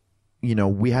 So, you know,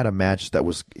 we had a match that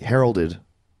was heralded,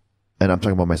 and I'm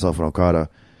talking about myself and Okada,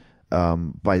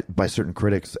 by certain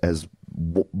critics as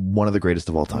one of the greatest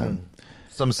of all time.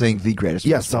 Some saying the greatest.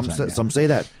 Yeah, of all time, some say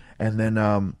that. And then,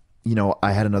 you know,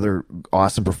 I had another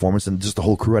awesome performance, and just the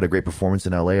whole crew had a great performance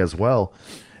in LA as well.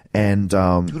 And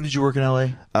Who did you work in LA?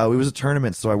 it was a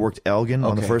tournament, so I worked Elgin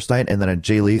on the Okay. first night, and then I had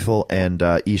Jay Lethal and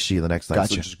Ishii the next night.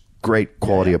 Gotcha. So just great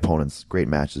quality opponents, great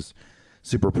matches.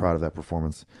 Super proud of that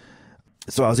performance.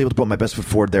 So I was able to put my best foot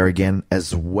forward there again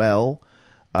as well.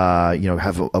 You know,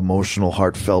 have emotional,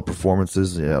 heartfelt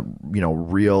performances. You know,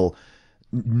 real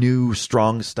new,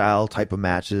 strong style type of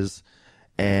matches,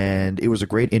 and it was a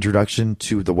great introduction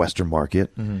to the Western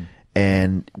market.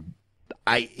 And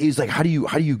he's like, how do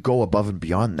you go above and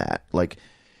beyond that? Like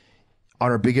on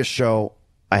our biggest show,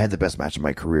 I had the best match of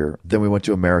my career. Then we went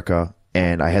to America,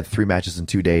 and I had 3 matches in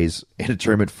 2 days in a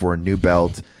tournament for a new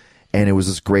belt. And it was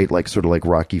this great, like, sort of like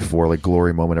Rocky IV, like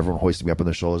glory moment. Everyone hoisted me up on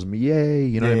their shoulders. Yay.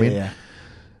 You know what I mean? Yeah.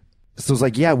 So it's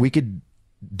like, yeah, we could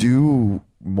do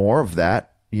more of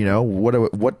that. You know,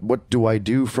 what do I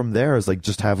do from there? Is like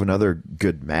just have another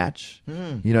good match. You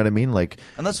know what I mean? Like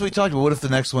And that's what we talked about. What if the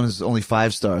next one is only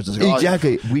 5 stars? It's like,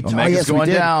 exactly. Omega's going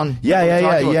did. down. Yeah, We yeah,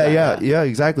 talked about that, yeah.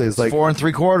 Exactly. It's like 4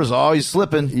 3/4. Oh, he's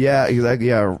slipping. yeah, exactly.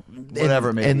 Yeah,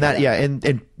 Whatever it may be, and that yeah.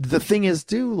 and the thing is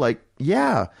too, like,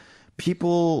 yeah,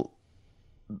 people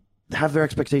have their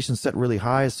expectations set really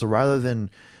high. So rather than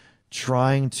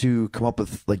trying to come up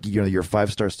with like, you know, your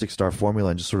 5-star, 6-star formula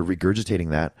and just sort of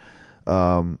regurgitating that,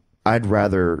 I'd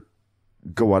rather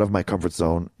go out of my comfort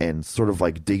zone and sort of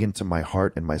like dig into my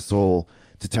heart and my soul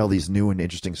to tell these new and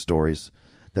interesting stories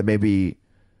that maybe,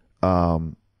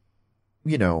 you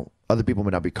know, other people may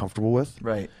not be comfortable with.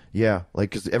 Right. Yeah, like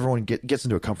because everyone gets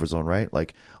into a comfort zone, right?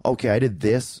 Like, okay, I did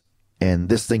this and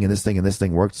this thing and this thing and this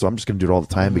thing worked, so I'm just going to do it all the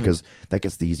time because that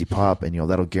gets the easy pop, and you know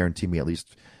that'll guarantee me at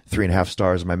least 3.5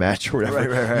 stars in my match or whatever.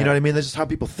 Right. You know what I mean? That's just how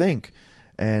people think,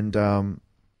 and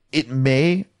it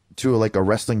may, to like a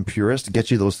wrestling purist,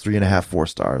 get you those 3.5, 4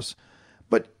 stars.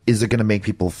 But is it going to make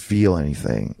people feel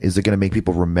anything? Is it going to make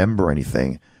people remember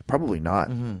anything? Probably not.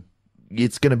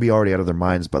 It's going to be already out of their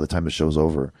minds by the time the show's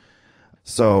over.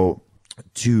 So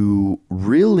to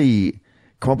really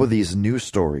come up with these new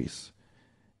stories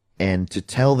and to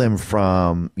tell them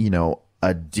from,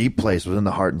 a deep place within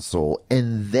the heart and soul,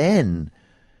 and then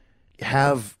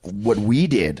have what we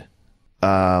did,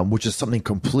 which is something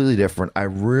completely different. I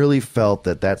really felt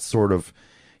that sort of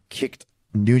kicked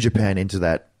New Japan into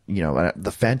that,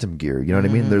 the Phantom gear. You know what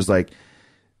I mean? There's like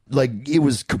it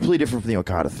was completely different from the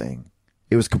Okada thing.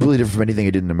 It was completely different from anything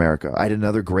I did in America. I did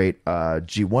another great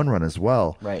G1 run as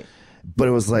well. Right. But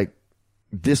it was like,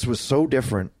 this was so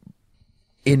different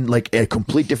in like a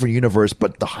complete different universe,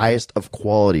 but the highest of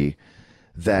quality,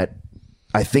 that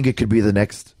I think it could be the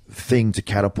next thing to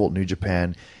catapult New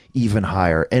Japan even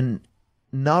higher. And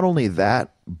not only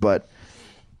that, but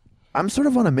I'm sort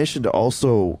of on a mission to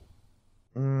also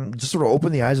just sort of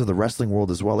open the eyes of the wrestling world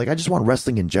as well. Like, I just want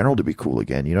wrestling in general to be cool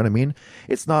again. You know what I mean?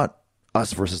 It's not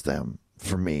us versus them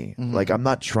for me. Like, I'm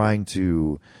not trying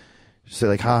to say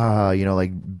like, ha ha ha,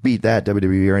 like beat that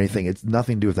WWE or anything. It's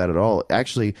nothing to do with that at all.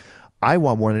 Actually, I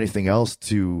want more than anything else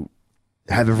to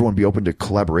have everyone be open to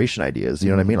collaboration ideas. You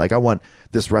know what I mean? Like, I want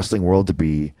this wrestling world to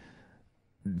be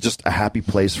just a happy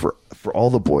place for all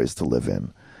the boys to live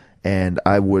in. And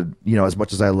I would, as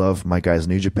much as I love my guys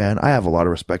in New Japan, I have a lot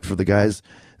of respect for the guys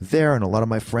there, and a lot of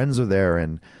my friends are there.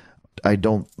 And I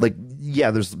don't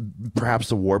there's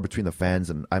perhaps a war between the fans,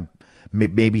 and I'm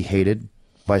maybe hated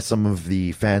by some of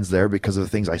the fans there because of the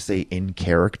things I say in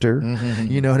character.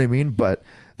 You know what I mean? But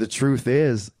the truth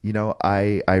is,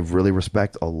 I really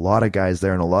respect a lot of guys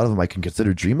there, and a lot of them I can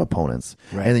consider dream opponents.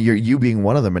 Right. And you being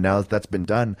one of them. And now that that's been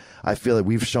done, I feel like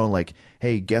we've shown like,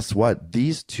 hey, guess what?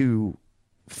 These two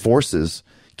forces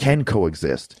can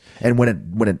coexist, and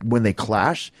when they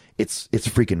clash, it's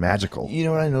freaking magical. You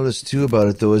know what I noticed too about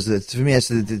it though is that for me, I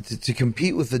said to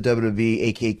compete with the WWE,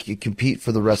 aka compete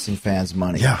for the wrestling fans'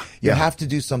 money. You have to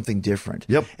do something different.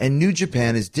 Yep. And New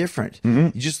Japan is different.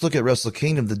 You just look at Wrestle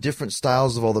Kingdom, the different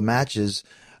styles of all the matches.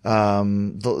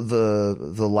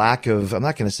 The lack of, I'm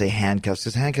not going to say handcuffs,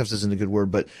 because handcuffs isn't a good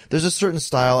word, but there's a certain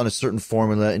style and a certain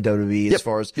formula in WWE as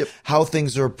far as how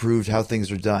things are approved, how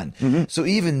things are done. So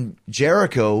even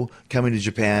Jericho coming to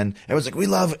Japan, everyone's like, we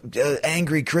love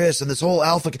Angry Chris and this whole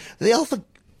Alpha. The Alpha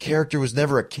character was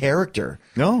never a character.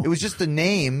 No. It was just a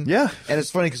name. Yeah. And it's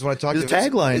funny because when I talked to It's a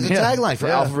tagline. It's a tagline for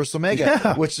Alpha versus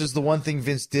Omega, which is the one thing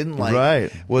Vince didn't like.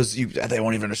 Right. Was they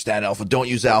won't even understand Alpha. Don't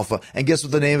use Alpha. And guess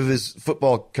what the name of his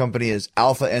football company is?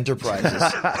 Alpha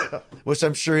Enterprises. Which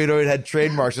I'm sure he'd already had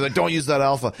trademarks. He's like, don't use that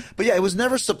Alpha. But yeah, it was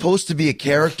never supposed to be a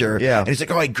character. Yeah. And he's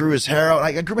like, oh, I grew his hair out.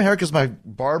 I grew my hair because my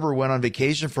barber went on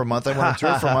vacation for a month. I went on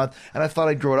tour for a month, and I thought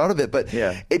I'd grow it out a bit. But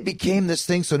it became this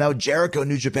thing. So now Jericho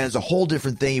New Japan is a whole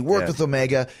different thing. He worked with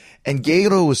Omega. And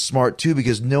Gato was smart too,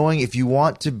 because knowing if you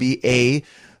want to be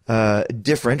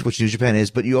different, which New Japan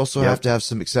is, but you also have to have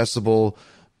some accessible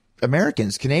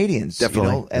Americans, Canadians.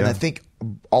 Definitely. And I think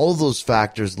all of those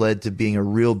factors led to being a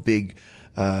real big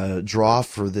draw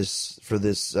for this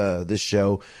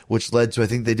show, which led to, I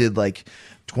think they did like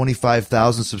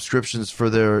 25,000 subscriptions for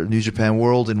their New Japan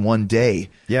World in one day.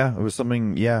 Yeah, it was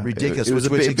something. Yeah, ridiculous. It was a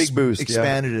big boost.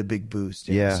 Expanded a big boost.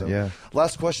 Yeah.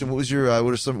 Last question: what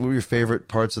were your favorite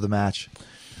parts of the match?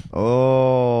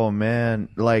 Oh man,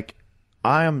 like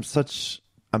I'm such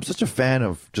a fan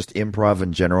of just improv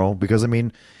in general, because I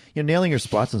mean, nailing your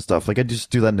spots and stuff, like I just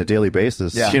do that on a daily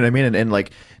basis. Yeah. You know what I mean? And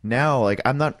like now, like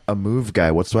I'm not a move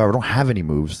guy whatsoever. I don't have any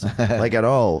moves like at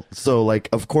all. So like,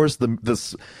 of course,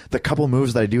 the couple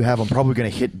moves that I do have, I'm probably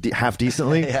going to hit half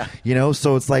decently.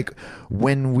 So it's like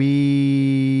when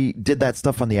we did that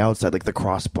stuff on the outside, like the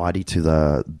cross body to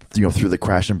the, through the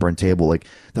crash and burn table, like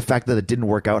the fact that it didn't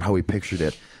work out how we pictured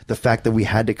it, the fact that we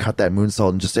had to cut that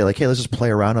moonsault and just say like, hey, let's just play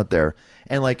around out there.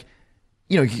 And like,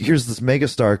 here's this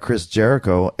megastar Chris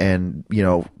Jericho, and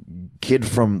kid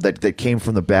from that came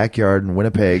from the backyard in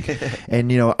Winnipeg, and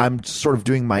I'm sort of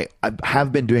I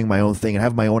have been doing my own thing and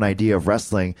have my own idea of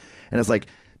wrestling, and it's like,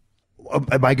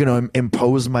 am I going to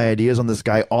impose my ideas on this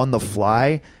guy on the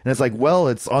fly? And it's like, well,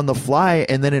 it's on the fly,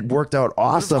 and then it worked out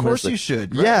awesome. Of course like, you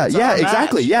should. Right? Yeah, it's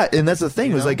exactly. Yeah, and that's the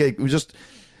thing. It was like it was just.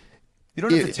 You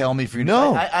don't have to tell me for you.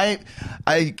 No,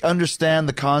 I understand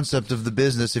the concept of the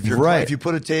business. If you're right, if you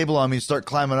put a table on me and start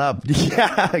climbing up,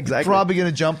 yeah, exactly, probably going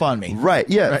to jump on me. Right?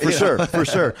 Yeah, right, for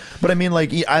sure. But I mean,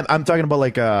 like, I'm talking about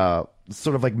like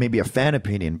sort of like maybe a fan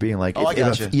opinion, being like, I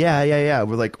gotcha. Yeah.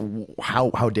 We're like,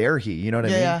 how dare he? You know what I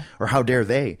mean? Yeah. Or how dare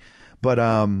they? But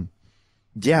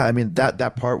yeah, I mean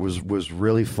that part was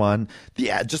really fun.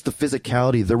 Just the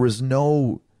physicality. There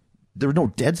were no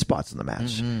dead spots in the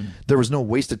match. There was no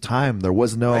wasted time. There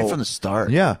was no Right from the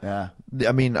start. Yeah.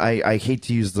 I mean, I hate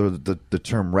to use the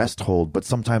term rest hold, but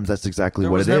sometimes that's exactly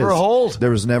what it is. There was never a hold. There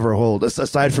was never a hold.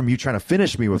 Aside from you trying to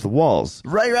finish me with the walls.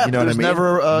 Right. You know what I There's mean?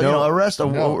 never a rest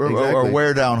or exactly.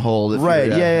 wear down hold. Right.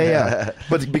 Yeah.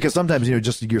 But because sometimes,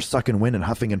 just you're sucking wind and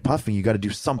huffing and puffing, you got to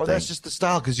do something. Well, that's just the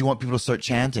style because you want people to start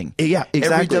chanting. Yeah,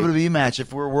 exactly. Every WWE match,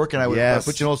 if we're working, I would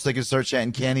put you on so they can start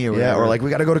chanting Kenny or whatever. or like, we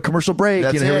got to go to commercial break.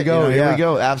 That's here we it. go. Here we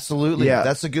go. Absolutely. Yeah.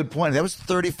 That's a good point. That was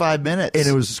 35 minutes. And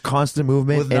it was just constant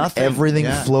movement With and nothing. everything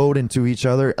Yeah. flowed into each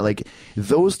other. Like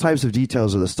those types of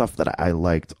details are the stuff that I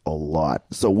liked a lot.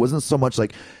 So it wasn't so much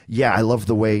like, I love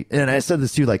the way, and I said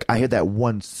this too, like I had that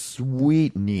one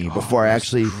sweet knee before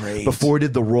before I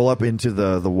did the roll up into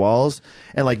the walls.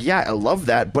 And like, I love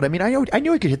that. But I mean, I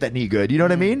knew I could hit that knee good. You know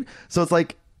what I mean? So it's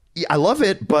like, I love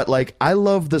it, but like, I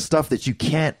love the stuff that you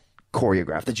can't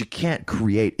choreograph, that you can't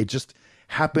create. It just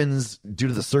happens due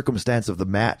to the circumstance of the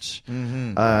match.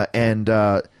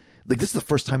 Like this is the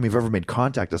first time we've ever made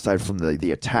contact aside from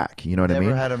the attack. You know what I mean?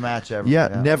 Never had a match ever.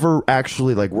 Yeah, never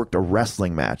actually like worked a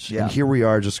wrestling match. Yeah. And here we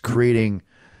are just creating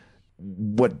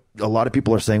what a lot of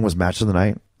people are saying was match of the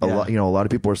night. A lot of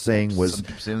people are saying was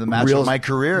Some the match of my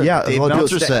career. Yeah, Dave a lot of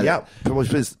Meltzer people said it. Yeah, it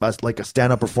was like a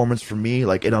stand-up performance for me.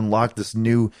 Like it unlocked this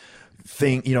new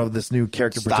thing, this new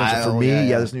character potential Style, for me.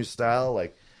 yeah. This new style.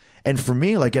 Like, and for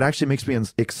me, like it actually makes me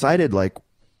excited. Like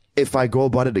if I go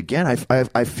about it again,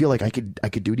 I feel like I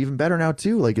could do it even better now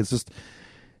too. Like it's just.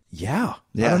 Yeah.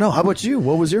 I don't know. How about you?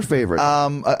 What was your favorite?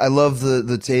 I love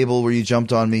the table where you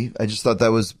jumped on me. I just thought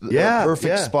that was a perfect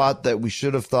yeah. spot that we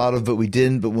should have thought of, but we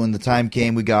didn't. But when the time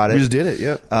came, we got it. We just did it.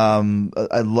 Yeah.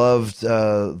 I loved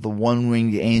the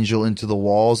one-winged angel into the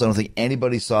walls. I don't think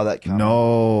anybody saw that coming.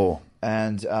 No.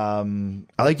 And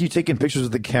I like you taking pictures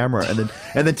of the camera and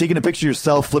then taking a picture of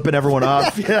yourself, flipping everyone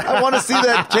off. I want to see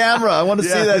that camera. I want to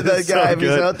see that it's guy so if he's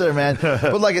good. out there, man.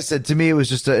 But like I said, to me, it was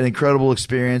just an incredible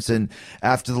experience. And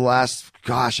after the last,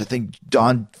 I think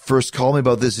Don first called me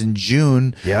about this in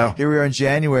June. Yeah. Here we are in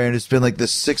January, and it's been like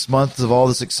this 6 months of all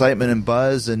this excitement and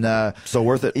buzz. And So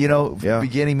worth it.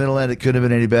 Beginning, middle, end, it couldn't have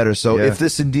been any better. So if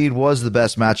this indeed was the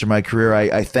best match of my career,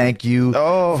 I thank you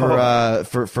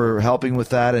for helping with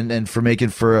that and for making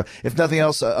for, if nothing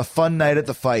else, a fun night at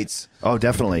the fights. Oh,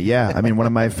 definitely. Yeah. I mean, one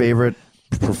of my favorite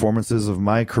performances of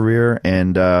my career,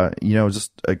 and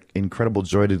just an incredible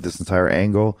joy to this entire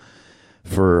angle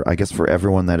for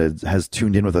everyone that has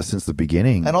tuned in with us since the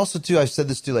beginning. And also, too, I've said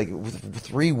this too, like with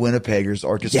 3 Winnipeggers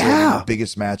orchestrating the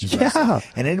biggest match of wrestling.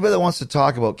 And anybody that wants to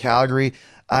talk about Calgary,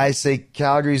 I say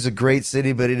Calgary is a great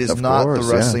city, but it is not the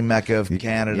wrestling mecca of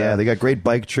Canada. Yeah, they got great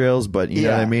bike trails, but you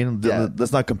know what I mean?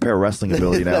 Let's not compare wrestling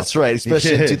ability now. That's right,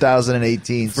 especially in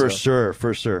 2018. For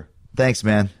sure. Thanks,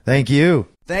 man. Thank you.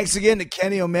 Thanks again to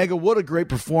Kenny Omega. What a great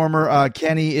performer.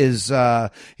 Kenny is,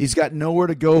 he's got nowhere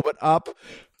to go but up.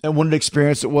 And what an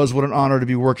experience it was. What an honor to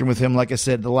be working with him. Like I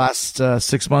said, the last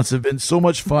 6 months have been so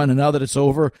much fun. And now that it's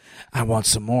over, I want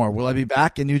some more. Will I be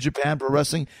back in New Japan Pro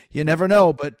Wrestling? You never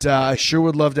know. But I sure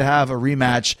would love to have a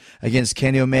rematch against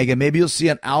Kenny Omega. Maybe you'll see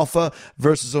an Alpha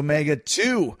versus Omega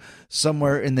 2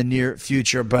 somewhere in the near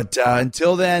future. But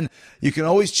until then, you can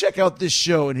always check out this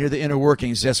show and hear the inner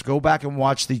workings. Yes, go back and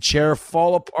watch the chair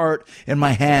fall apart in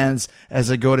my hands as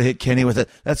I go to hit Kenny with it.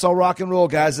 That's all rock and roll,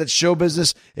 guys. That's show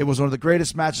business. It was one of the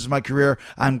greatest matches of my career.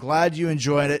 I'm glad you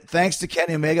enjoyed it. Thanks to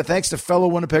Kenny Omega. Thanks to fellow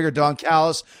Winnipegger Don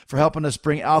Callis for helping us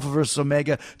bring Alpha vs.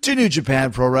 Omega to New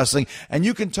Japan Pro Wrestling. And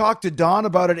you can talk to Don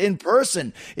about it in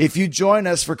person if you join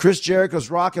us for Chris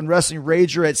Jericho's Rock and Wrestling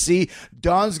Rager at Sea.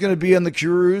 Don's going to be on the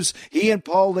cruise. He and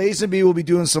Paul Lazenby will be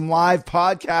doing some live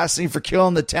podcasting for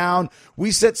Killing the Town. We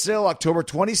set sail October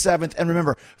 27th. And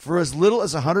remember, for as little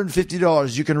as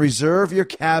 $150, you can reserve your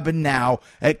cabin now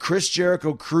at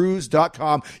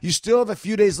ChrisJerichoCruise.com. You still have a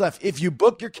few days left. If you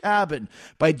book your cabin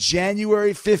by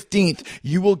January 15th,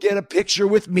 you will get a picture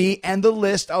with me and the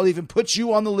list. I'll even put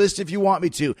you on the list if you want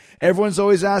me to. Everyone's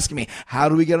always asking me, how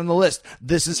do we get on the list?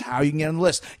 This is how you can get on the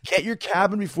list. Get your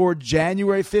cabin before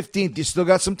January 15th. You still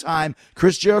got some time.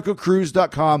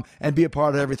 ChrisJerichoCruise.com and be a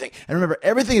part of everything. And remember,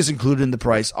 everything is included in the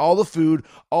price. All the food,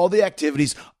 all the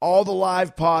activities, all the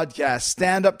live podcasts,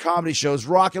 stand-up comedy shows,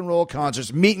 rock and roll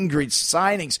concerts, meet and greets,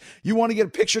 signings. You want to get a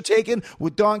picture taken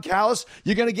with Don Callis?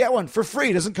 You're going to get one for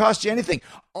free. It doesn't cost you anything.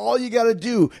 All you got to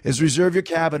do is reserve your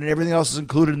cabin, and everything else is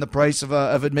included in the price of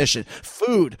admission.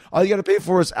 Food, all you got to pay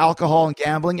for is alcohol and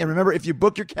gambling. And remember, if you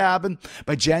book your cabin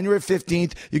by January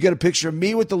 15th, you get a picture of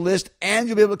me with the list, and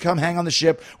you'll be able to come hang on the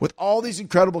ship with all these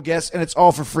incredible guests, and it's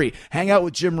all for free. Hang out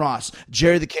with Jim Ross,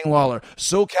 Jerry the King Lawler,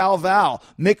 SoCal Val,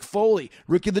 Mick Foley,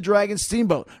 Ricky the Dragon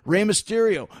Steamboat, Rey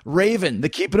Mysterio, Raven, the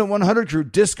Keeping It 100 crew,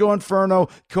 Disco Inferno,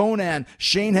 Conan,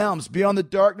 Shane Helms. Beyond the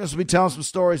Darkness will be telling some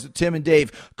stories with Tim and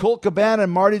Dave. Colt Cabana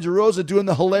and Marty DeRosa doing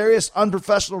the hilarious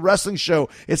Unprofessional Wrestling Show.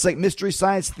 It's like Mystery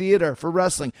Science Theater for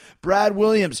wrestling. Brad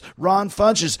Williams, Ron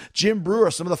Funches, Jim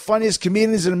Brewer, some of the funniest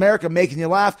comedians in America making you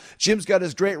laugh. Jim's got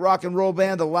his great rock and roll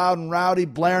band, The Loud and Rowdy,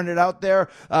 blaring it out there.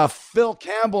 Phil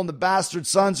Campbell and the Bastard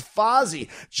Sons. Fozzy,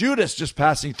 Judas, just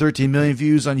passing 13 million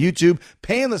views on YouTube.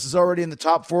 Painless is already in the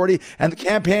top 40, and the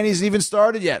campaign hasn't even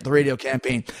started yet, the radio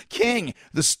campaign. King,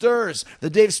 The Stirs,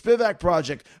 the Dave Spivak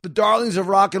Project, the Darlings of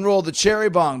Rock and Roll, the Cherry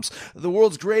Bombs, the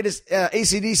world's greatest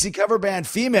AC/DC cover band,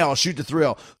 female, Shoot to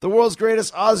Thrill, the world's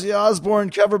greatest Ozzy Osbourne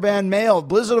cover band, male,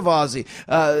 Blizzard of Ozzy,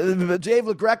 Dave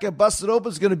LaGreca, Busted Open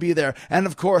is going to be there, and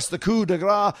of course, the Coup de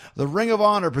Grace, the Ring of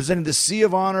Honor, presenting the Sea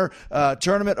of Honor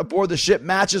tournament aboard the ship.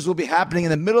 Matches will be happening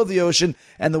in the middle of the ocean,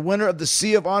 and the winner of the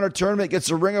Sea of Honor tournament gets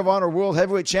a Ring of Honor World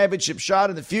Heavyweight Championship shot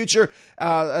in the future.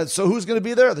 So who's going to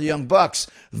be there? The Young Bucks,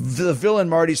 the Villain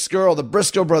Marty Scurll, the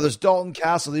Briscoe Brothers, Dalton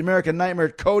Castle, the American Nightmare,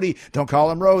 Cody, don't call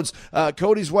him Rhodes.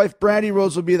 Cody's wife, Brandy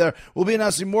Rhodes, will be there. We'll be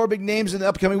announcing more big names in the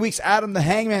upcoming weeks. Adam the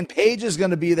Hangman Page is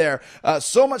going to be there.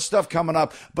 So much stuff coming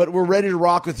up, but we're ready to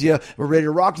rock with you. We're ready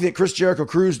to rock with you at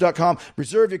ChrisJerichoCruise.com.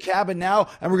 Reserve your cabin now,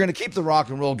 and we're going to keep the rock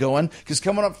and roll going, because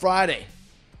coming up Friday,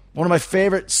 one of my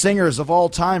favorite singers of all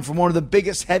time from one of the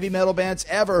biggest heavy metal bands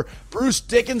ever, Bruce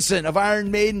Dickinson of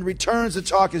Iron Maiden, returns to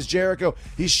Talk is Jericho.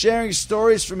 He's sharing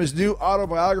stories from his new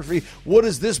autobiography, What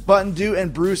Does This Button Do?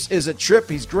 And Bruce is a trip.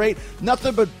 He's great.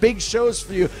 Nothing but big shows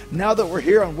for you now that we're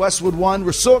here on Westwood One.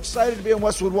 We're so excited to be on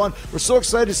Westwood One. We're so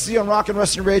excited to see you on Rockin'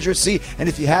 Wrestling Rager at Sea. And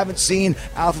if you haven't seen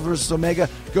Alpha vs. Omega,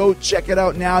 go check it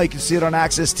out now. You can see it on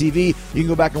Access TV. You can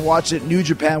go back and watch it. New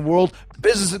Japan World.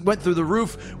 Business went through the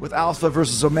roof with Alpha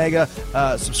versus Omega.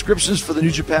 Subscriptions for the New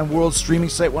Japan World streaming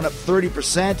site went up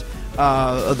 30%.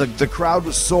 The crowd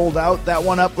was sold out. That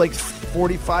went up like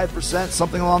 45%,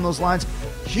 something along those lines.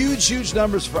 Huge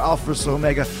numbers for Alpha vs.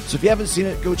 Omega. So if you haven't seen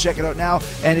it, go check it out now.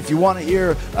 And if you want to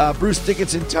hear Bruce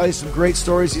Dickinson tell you some great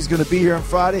stories, he's going to be here on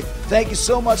Friday. Thank you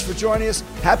so much for joining us.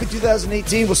 Happy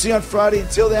 2018. We'll see you on Friday.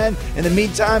 Until then, in the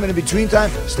meantime and in between time,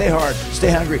 stay hard,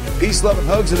 stay hungry. Peace, love, and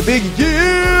hugs, and a big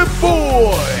yeah,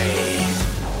 boy!